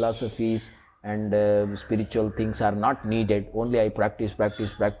philosophy. Philosophies and spiritual things are not needed, only I practice.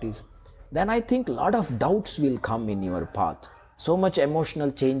 Then I think a lot of doubts will come in your path. So much emotional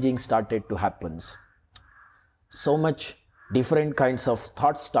changing started to happen. So much different kinds of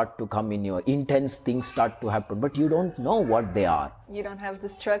thoughts start to come in your, intense things start to happen, but you don't know what they are. You don't have the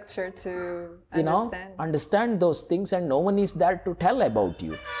structure to understand. Understand those things, and no one is there to tell about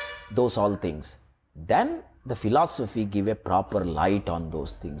you, those all things. Then the philosophy give a proper light on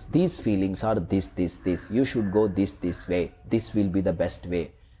those things. These feelings are this. You should go this way. This will be the best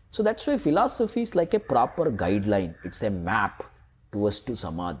way. So that's why philosophy is like a proper guideline. It's a map towards to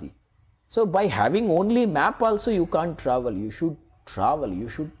samadhi. So by having only map also you can't travel. You should travel. You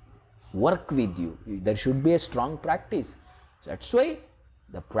should work with you. There should be a strong practice. So that's why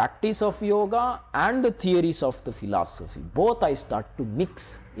the practice of yoga and the theories of the philosophy, both I start to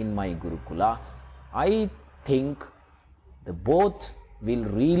mix in my Gurukula. I think the both will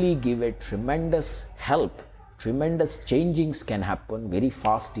really give a tremendous help. Tremendous changings can happen very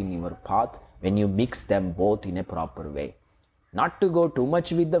fast in your path when you mix them both in a proper way. Not to go too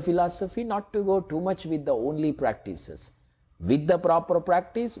much with the philosophy, not to go too much with the only practices. With the proper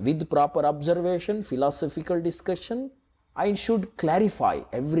practice, with proper observation, philosophical discussion, I should clarify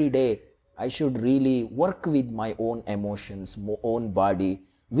every day. I should really work with my own emotions, my own body,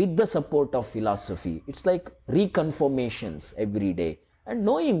 with the support of philosophy. It's like reconfirmations every day. And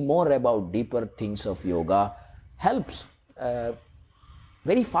knowing more about deeper things of yoga helps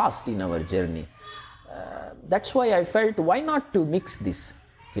very fast in our journey. That's why I felt, why not to mix this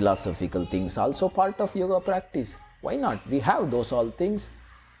philosophical things also part of yoga practice? Why not? We have those all things.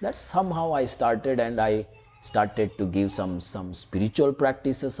 That's somehow I started, and I started to give some spiritual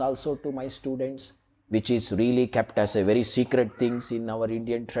practices also to my students, which is really kept as a very secret things in our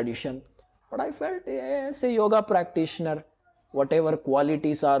Indian tradition. But I felt as a yoga practitioner, whatever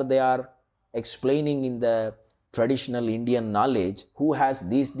qualities are they are explaining in the traditional Indian knowledge, who has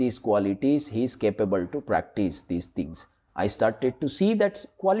these qualities, he is capable to practice these things. I started to see that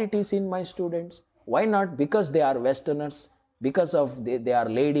qualities in my students. Why not? Because they are Westerners, because of they are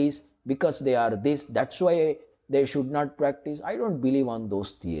ladies, because they are this, that's why they should not practice. I don't believe on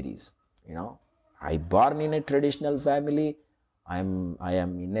those theories. I born in a traditional family. I am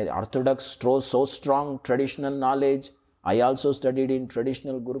in an orthodox, so strong traditional knowledge. I also studied in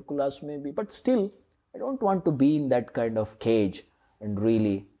traditional Gurukulas maybe, but still I don't want to be in that kind of cage. And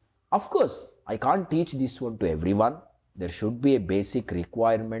really, of course, I can't teach this one to everyone. There should be a basic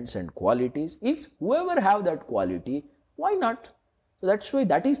requirements and qualities. If whoever have that quality, why not? So that's why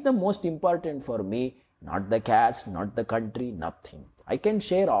that is the most important for me, not the caste, not the country, nothing. I can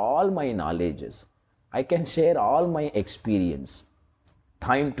share all my knowledges. I can share all my experience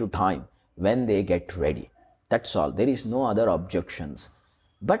time to time when they get ready. That's all. There is no other objections.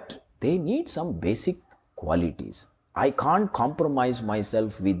 But they need some basic qualities. I can't compromise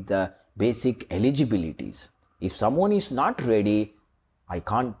myself with the basic eligibilities. If someone is not ready, I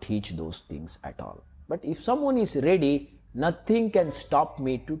can't teach those things at all. But if someone is ready, nothing can stop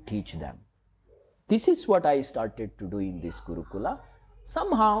me to teach them. This is what I started to do in this Gurukula.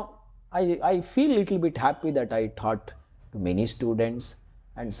 Somehow, I feel a little bit happy that I taught to many students,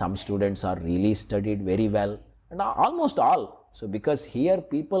 and some students are really studied very well, and almost all. So because here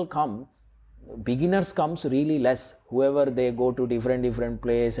people come, beginners comes really less. Whoever they go to different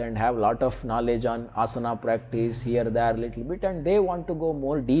place and have lot of knowledge on asana practice here, there little bit, and they want to go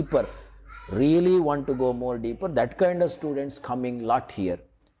more deeper, really want to go more deeper. That kind of students coming lot here.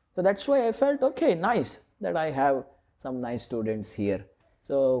 So that's why I felt, okay, nice that I have some nice students here.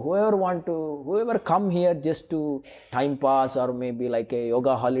 So whoever come here just to time pass or maybe like a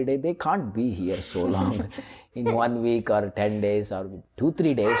yoga holiday, they can't be here so long. In 1 week or 10 days or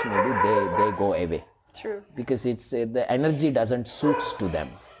 2-3 days, maybe they go away. True. Because it's the energy doesn't suits to them.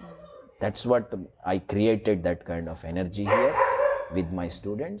 That's what I created, that kind of energy here with my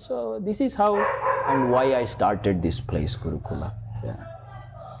students. So this is how and why I started this place, Gurukula. Yeah.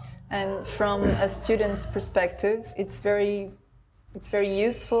 And from a student's perspective, it's very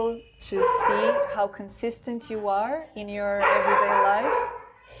useful to see how consistent you are in your everyday life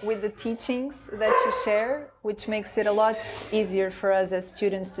with the teachings that you share, which makes it a lot easier for us as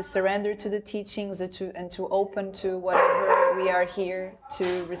students to surrender to the teachings and to open to whatever we are here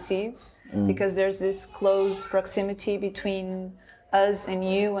to receive. Because there's this close proximity between us and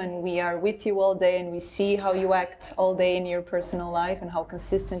you, and we are with you all day, and we see how you act all day in your personal life and how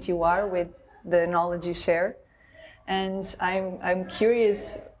consistent you are with the knowledge you share. And I'm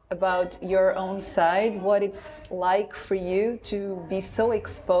curious about your own side, what it's like for you to be so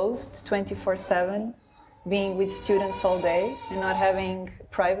exposed 24/7, being with students all day and not having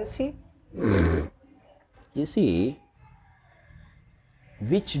privacy. You see,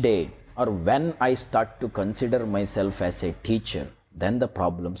 which day or when I start to consider myself as a teacher, then the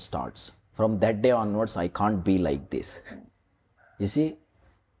problem starts. From that day onwards, I can't be like this. You see,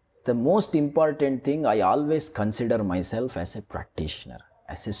 the most important thing, I always consider myself as a practitioner,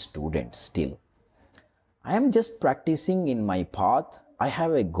 as a student still. I am just practicing in my path. I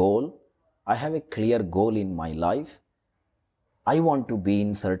have a goal. I have a clear goal in my life. I want to be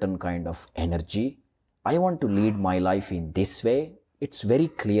in certain kind of energy. I want to lead my life in this way. It's very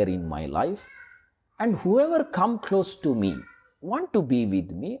clear in my life. And whoever come close to me, want to be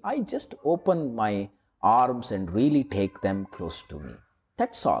with me, I just open my arms and really take them close to me.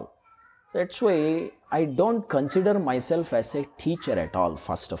 That's all. That's why I don't consider myself as a teacher at all,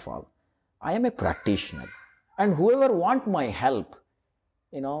 first of all. I am a practitioner. And whoever want my help,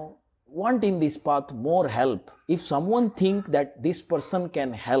 want in this path more help. If someone think that this person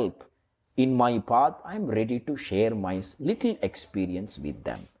can help in my path, I am ready to share my little experience with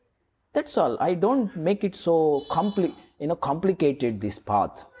them. That's all. I don't make it so complicated, this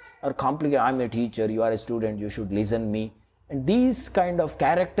path. Or complicated, I'm a teacher, you are a student, you should listen me. And these kind of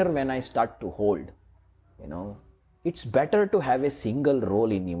character when I start to hold, it's better to have a single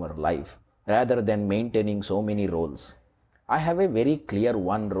role in your life rather than maintaining so many roles. I have a very clear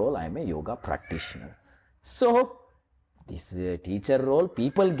one role, I am a yoga practitioner. So, this teacher role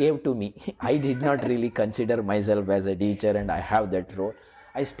people gave to me. I did not really consider myself as a teacher and I have that role.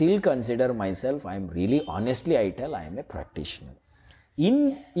 I still consider myself, honestly I tell, I am a practitioner.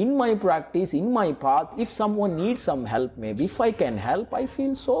 In my practice, in my path, if someone needs some help, maybe if I can help, I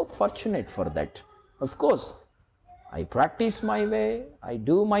feel so fortunate for that. Of course, I practice my way, I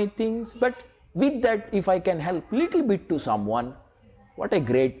do my things, but with that, if I can help little bit to someone, what a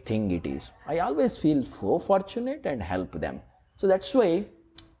great thing it is. I always feel so fortunate and help them. So that's why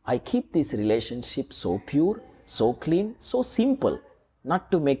I keep this relationship so pure, so clean, so simple,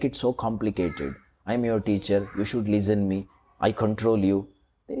 not to make it so complicated. I am your teacher, you should listen me, I control you.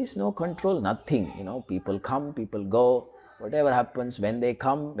 There is no control, nothing. People come, people go, whatever happens. When they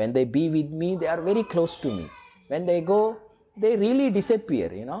come, when they be with me, they are very close to me. When they go, they really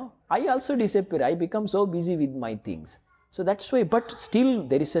disappear, I also disappear. I become so busy with my things. So that's why, but still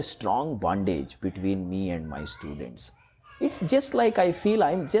there is a strong bondage between me and my students. It's just like I feel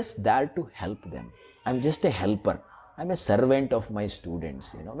I'm just there to help them. I'm just a helper. I'm a servant of my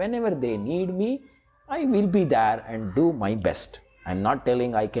students. Whenever they need me, I will be there and do my best. I'm not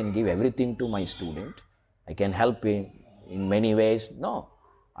telling I can give everything to my student. I can help in many ways. No,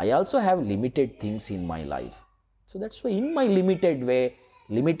 I also have limited things in my life. So that's why in my limited way,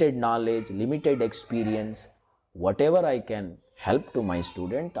 limited knowledge, limited experience, whatever I can help to my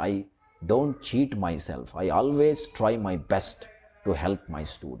student, I don't cheat myself. I always try my best to help my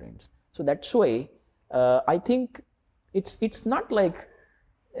students. So that's why I think it's not like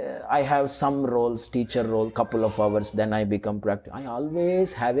I have some roles, teacher role, couple of hours, then I become practice. I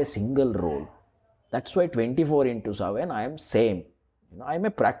always have a single role. That's why 24 into 7 I am same. I am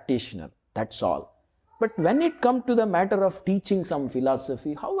a practitioner. That's all. But when it comes to the matter of teaching some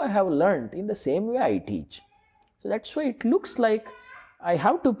philosophy, how I have learned, in the same way I teach. So that's why it looks like I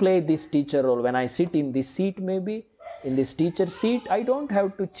have to play this teacher role. When I sit in this seat, maybe in this teacher seat, I don't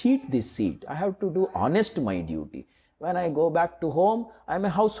have to cheat this seat. I have to do honest my duty. When I go back to home, I am a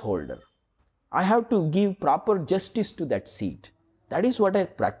householder. I have to give proper justice to that seat. That is what a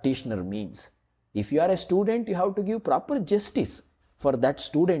practitioner means. If you are a student, you have to give proper justice for that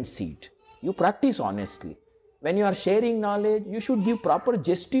student seat. You practice honestly. When you are sharing knowledge, you should give proper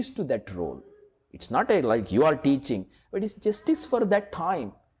justice to that role. It's not like you are teaching, but it's justice for that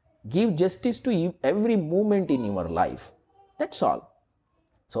time. Give justice to every moment in your life. That's all.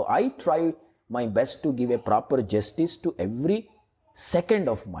 So I try my best to give a proper justice to every second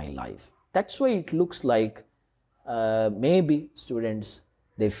of my life. That's why it looks like maybe students,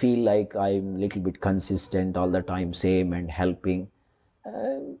 they feel like I'm a little bit consistent all the time, same and helping.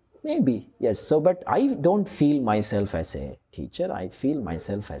 Maybe, yes. So, but I don't feel myself as a teacher. I feel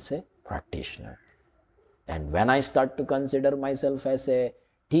myself as a practitioner. And when I start to consider myself as a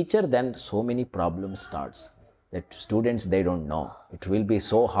teacher, then so many problems starts. That students, they don't know. It will be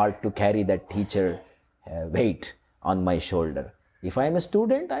so hard to carry that teacher weight on my shoulder. If I am a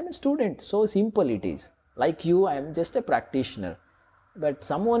student, I am a student. So simple it is. Like you, I am just a practitioner. But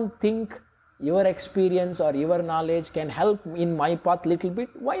someone think your experience or your knowledge can help in my path little bit,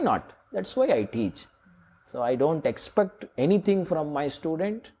 why not? That's why I teach. So I don't expect anything from my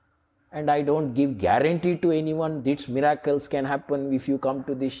student, and I don't give guarantee to anyone these miracles can happen if you come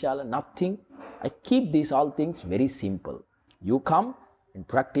to this shala. Nothing. I keep these all things very simple. You come and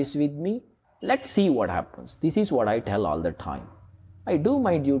practice with me. Let's see what happens. This is what I tell all the time. I do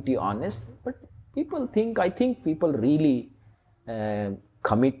my duty honest, but I think people really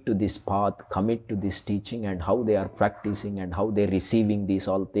commit to this path, commit to this teaching, and how they are practicing and how they are receiving these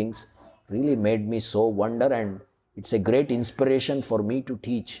all things really made me so wonder, and it's a great inspiration for me to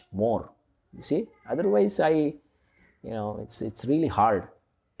teach more. You see, otherwise it's really hard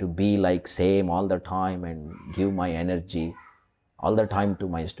to be like same all the time and give my energy all the time to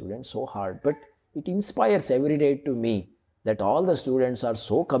my students. So hard, but it inspires every day to me that all the students are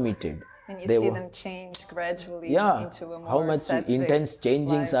so committed. And you see them change gradually into a more how much intense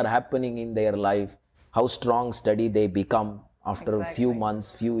changings are happening in their life, how strong steady they become after a few months,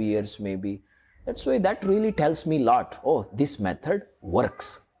 few years maybe. That's why that really tells me a lot. Oh, this method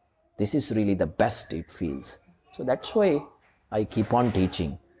works. This is really the best it feels. So that's why I keep on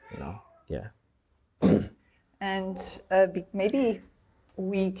teaching, And maybe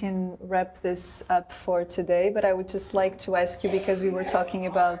we can wrap this up for today, but I would just like to ask you, because we were talking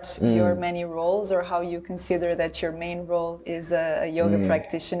about your many roles, or how you consider that your main role is a yoga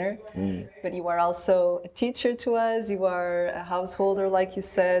practitioner, but you are also a teacher to us, you are a householder, like you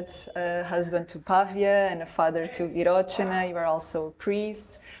said, a husband to Pavya and a father to Virochana, you are also a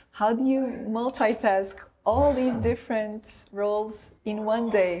priest. How do you multitask all these different roles in one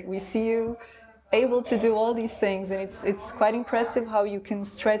day? We see you able to do all these things, and it's quite impressive how you can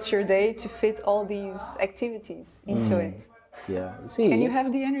stretch your day to fit all these activities into it. Yeah, see, and you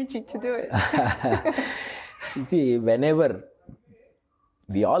have the energy to do it. You see, whenever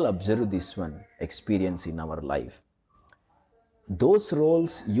we all observe this one experience in our life, those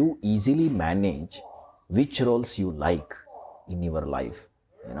roles you easily manage, which roles you like in your life,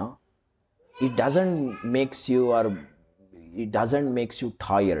 it doesn't makes you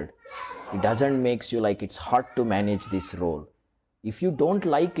tired. It doesn't makes you like it's hard to manage this role. If you don't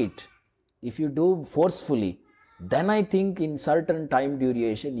like it, if you do forcefully, then I think in certain time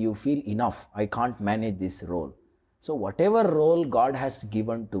duration you feel enough. I can't manage this role. So whatever role God has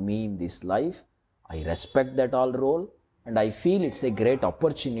given to me in this life, I respect that all role, and I feel it's a great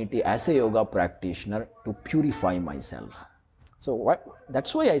opportunity as a yoga practitioner to purify myself. So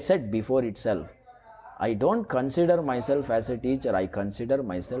that's why I said before itself, I don't consider myself as a teacher, I consider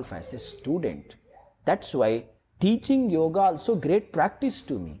myself as a student. That's why teaching yoga also great practice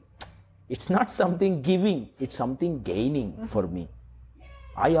to me. It's not something giving, it's something gaining for me.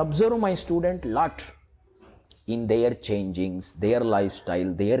 I observe my student lot in their changings, their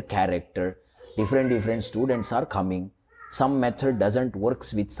lifestyle, their character. Different students are coming. Some method doesn't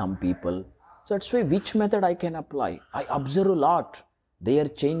works with some people. So that's why which method I can apply. I observe a lot, their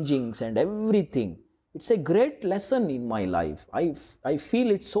changings and everything. It's a great lesson in my life. I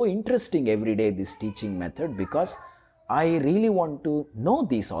feel it's so interesting every day, this teaching method, because I really want to know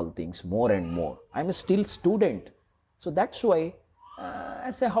these all things more and more. I'm a still student. So that's why,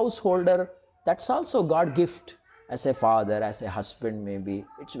 as a householder, that's also God gift. As a father, as a husband, maybe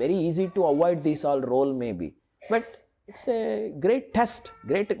it's very easy to avoid this all role, maybe, but it's a great test,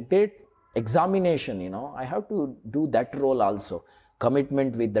 great examination. I have to do that role also.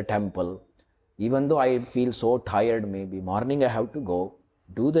 Commitment with the temple. Even though I feel so tired, maybe morning I have to go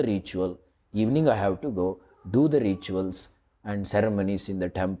do the ritual, evening I have to go do the rituals and ceremonies in the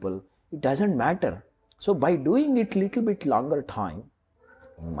temple. It doesn't matter. So by doing it little bit longer time,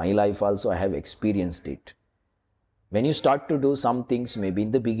 in my life also I have experienced it. When you start to do some things, maybe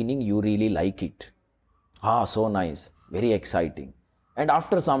in the beginning you really like it. So nice, very exciting. And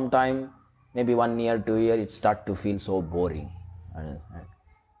after some time, maybe 1 year, 2 years, it start to feel so boring.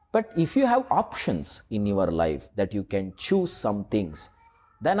 But if you have options in your life that you can choose some things,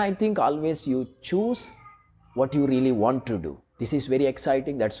 then I think always you choose what you really want to do. This is very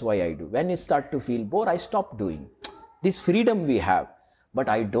exciting, that's why I do. When it start to feel bored, I stop doing. This freedom we have, but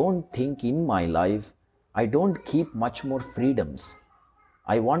I don't think in my life, I don't keep much more freedoms.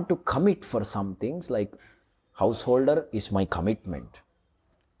 I want to commit for some things, like householder is my commitment.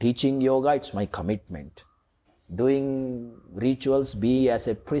 Teaching yoga, it's my commitment. Doing rituals, be as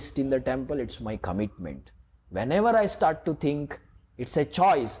a priest in the temple, it's my commitment. Whenever I start to think it's a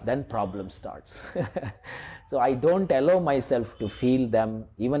choice, then problem starts. So I don't allow myself to feel them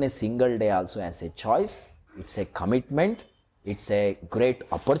even a single day also as a choice. It's a commitment. It's a great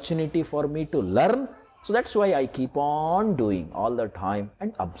opportunity for me to learn. So that's why I keep on doing all the time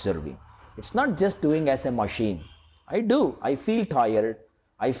and observing. It's not just doing as a machine. I feel tired.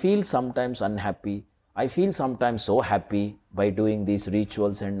 I feel sometimes unhappy. I feel sometimes so happy by doing these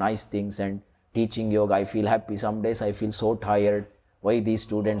rituals and nice things and teaching yoga. I feel happy. Some days I feel so tired. Why these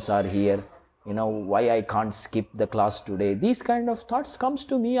students are here? Why I can't skip the class today? These kind of thoughts comes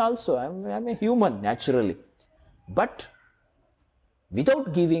to me also. I'm a human naturally. But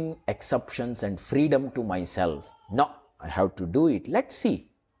without giving exceptions and freedom to myself, no, I have to do it. Let's see.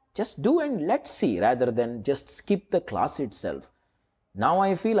 Just do and let's see, rather than just skip the class itself. Now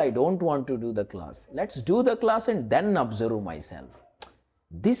I feel I don't want to do the class. Let's do the class and then observe myself.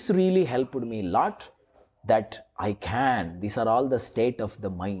 This really helped me a lot, that these are all the state of the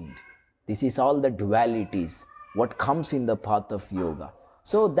mind. This is all the dualities, what comes in the path of yoga.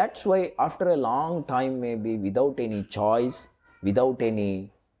 So that's why after a long time, maybe without any choice, without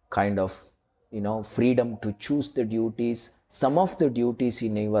any kind of freedom to choose the duties, some of the duties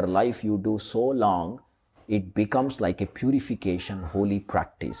in your life you do so long, it becomes like a purification, holy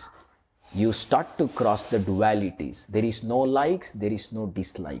practice. You start to cross the dualities. There is no likes, there is no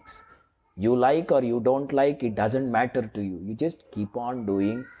dislikes. You like or you don't like, it doesn't matter to you. You just keep on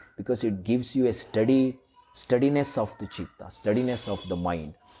doing, because it gives you a steadiness of the chitta, steadiness of the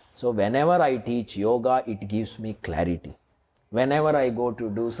mind. So whenever I teach yoga, it gives me clarity. Whenever I go to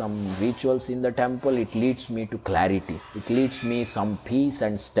do some rituals in the temple, it leads me to clarity. It leads me some peace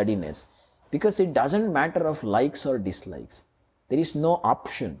and steadiness, because it doesn't matter of likes or dislikes. There is no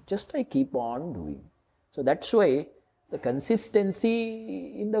option. Just I keep on doing. So that's why the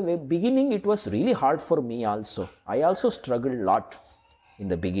consistency in the beginning, it was really hard for me also. I also struggled a lot in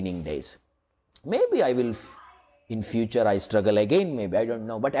the beginning days. Maybe I will, in future I struggle again, maybe, I don't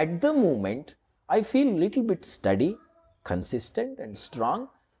know. But at the moment, I feel little bit steady, consistent and strong,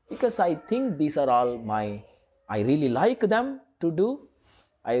 because I think these are all I really like them to do.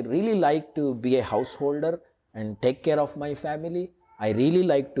 I really like to be a householder and take care of my family. I really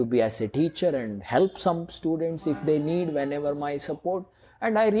like to be as a teacher and help some students if they need whenever my support.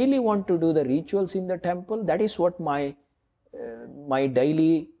 And I really want to do the rituals in the temple. That is what my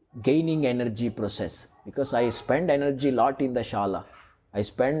daily gaining energy process, because I spend energy lot in the shala. I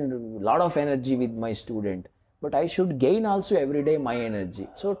spend a lot of energy with my student, but I should gain also every day my energy.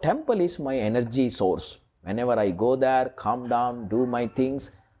 So temple is my energy source. Whenever I go there, calm down, do my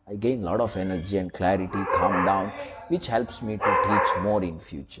things, I gain a lot of energy and clarity, calm down, which helps me to teach more in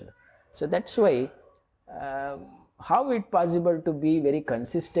future. So that's why, how it possible to be very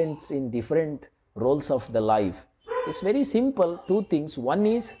consistent in different roles of the life? It's very simple, two things. One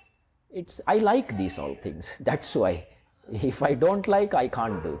is, I like these all things. That's why. If I don't like, I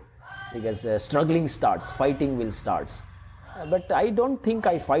can't do. Because struggling starts, fighting will starts. But I don't think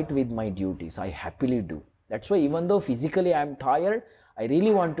I fight with my duties. I happily do. That's why even though physically I am tired, I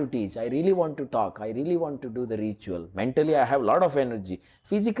really want to teach. I really want to talk. I really want to do the ritual. Mentally, I have a lot of energy.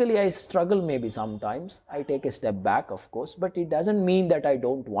 Physically, I struggle maybe sometimes. I take a step back, of course, but it doesn't mean that I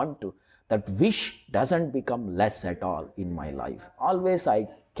don't want to. that wish doesn't become less at all in my life. Always I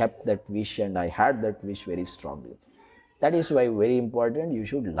kept that wish and I had that wish very strongly. That is why very important, you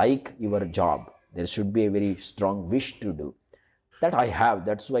should like your job. There should be a very strong wish to do. That I have,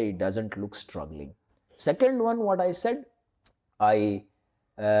 that's why it doesn't look struggling. Second one, what I said, I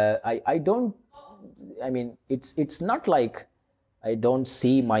don't, I mean, it's not like I don't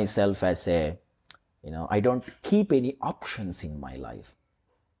see myself as a, I don't keep any options in my life.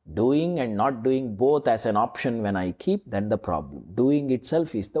 Doing and not doing both as an option when I keep, then the problem. Doing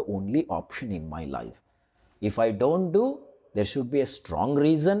itself is the only option in my life. If I don't do, there should be a strong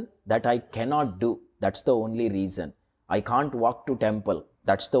reason that I cannot do. That's the only reason. I can't walk to temple.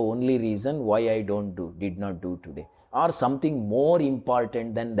 That's the only reason why I did not do today. Or something more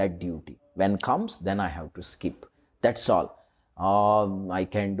important than that duty. When comes, then I have to skip. That's all. I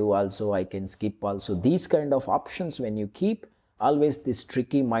can do also, I can skip also. These kind of options when you keep, always this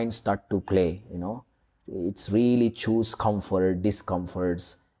tricky mind start to play, It's really choose comfort,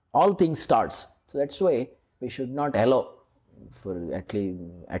 discomforts, all things starts. So that's why we should not allow for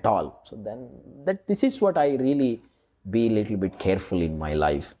at all. So then this is what I really be a little bit careful in my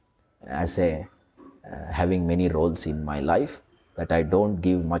life as a having many roles in my life, that I don't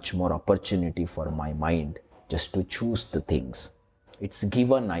give much more opportunity for my mind just to choose the things. It's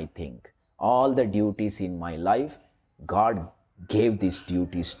given, I think. All the duties in my life, God gave these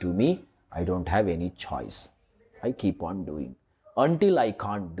duties to me. I don't have any choice. I keep on doing until I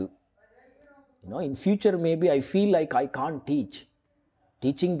can't do. In future maybe I feel like I can't teach.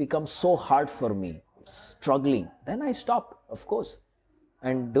 Teaching becomes so hard for me, struggling. Then I stop, of course.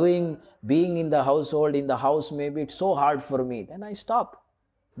 And being in the household, in the house, maybe it's so hard for me. Then I stop.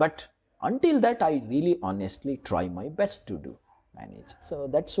 But until that, I really honestly try my best to manage. So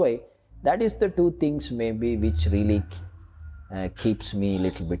that's why, that is the two things maybe which really keeps me a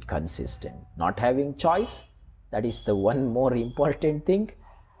little bit consistent. Not having choice, that is the one more important thing.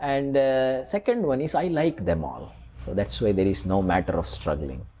 And second one is I like them all. So that's why there is no matter of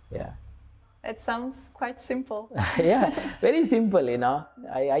struggling. Yeah. That sounds quite simple. Yeah, very simple,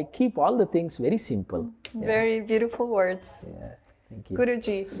 I keep all the things very simple. Yeah. Very beautiful words. Yeah, thank you.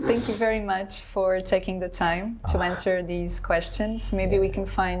 Guruji, thank you very much for taking the time to answer these questions. Maybe we can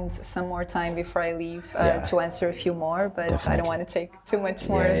find some more time before I leave to answer a few more, but definitely. I don't want to take too much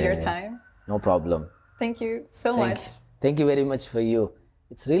more of your time. No problem. Thank you so much. Thank you very much for you.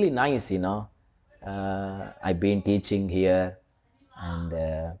 It's really nice, I've been teaching here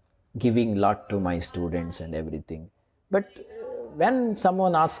and giving a lot to my students and everything. But when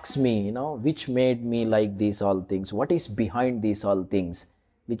someone asks me, which made me like these all things, what is behind these all things,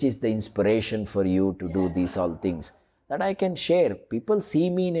 which is the inspiration for you to do these all things, that I can share. People see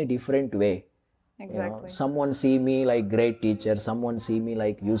me in a different way. Exactly. Someone see me like great teacher, someone see me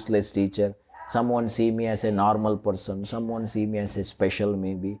like useless teacher, someone see me as a normal person, someone see me as a special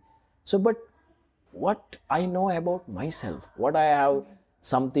maybe. So, but what I know about myself, what I have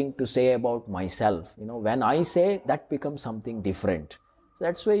something to say about myself, when I say, that becomes something different. So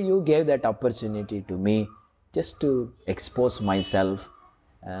that's why you gave that opportunity to me, just to expose myself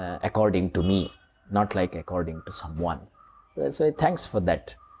according to me, not like according to someone. So that's why thanks for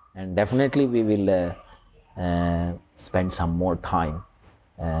that. And definitely we will spend some more time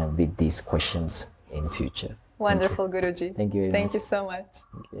with these questions in future. Wonderful, Guruji. Thank you very much. Thank you so much.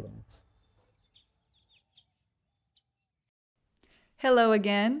 Thank you very much. Hello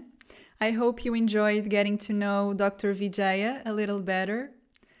again. I hope you enjoyed getting to know Dr. Vijaya a little better.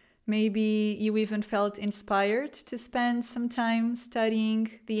 Maybe you even felt inspired to spend some time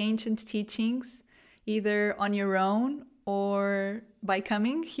studying the ancient teachings, either on your own or by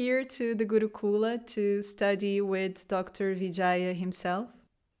coming here to the Gurukula to study with Dr. Vijaya himself.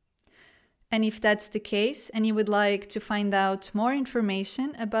 And if that's the case and you would like to find out more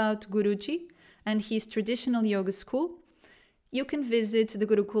information about Guruji and his traditional yoga school, you can visit the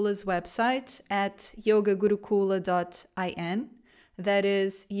Gurukula's website at yogagurukula.in. That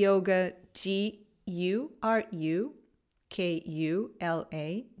is yoga,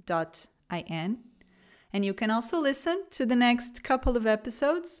 GURUKULA.in. And you can also listen to the next couple of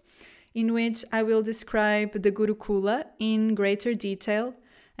episodes in which I will describe the Gurukula in greater detail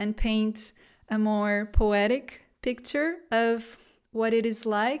and paint a more poetic picture of what it is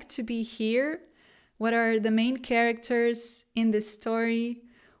like to be here. What are the main characters in this story?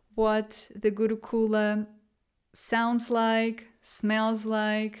 What the Gurukula sounds like, smells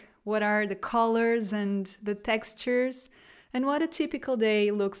like, what are the colors and the textures, and what a typical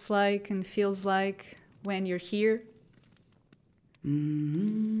day looks like and feels like when you're here.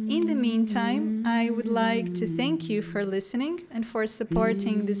 In the meantime, I would like to thank you for listening and for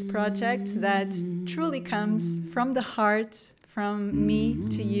supporting this project that truly comes from the heart, from me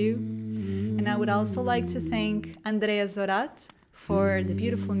to you. And I would also like to thank Andrea Zorat for the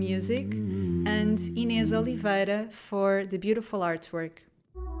beautiful music and Inês Oliveira for the beautiful artwork.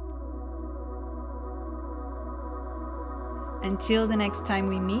 Until the next time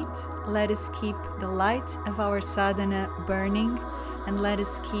we meet, let us keep the light of our sadhana burning and let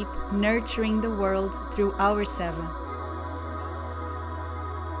us keep nurturing the world through our seva.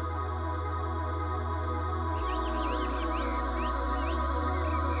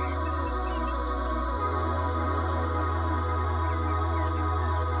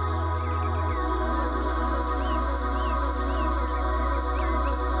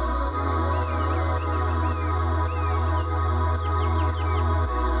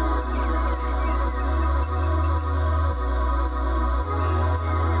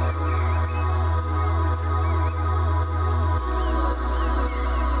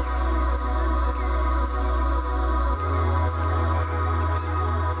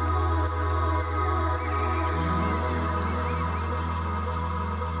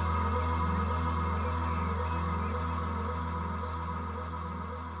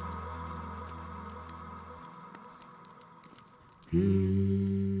 Mm-hmm.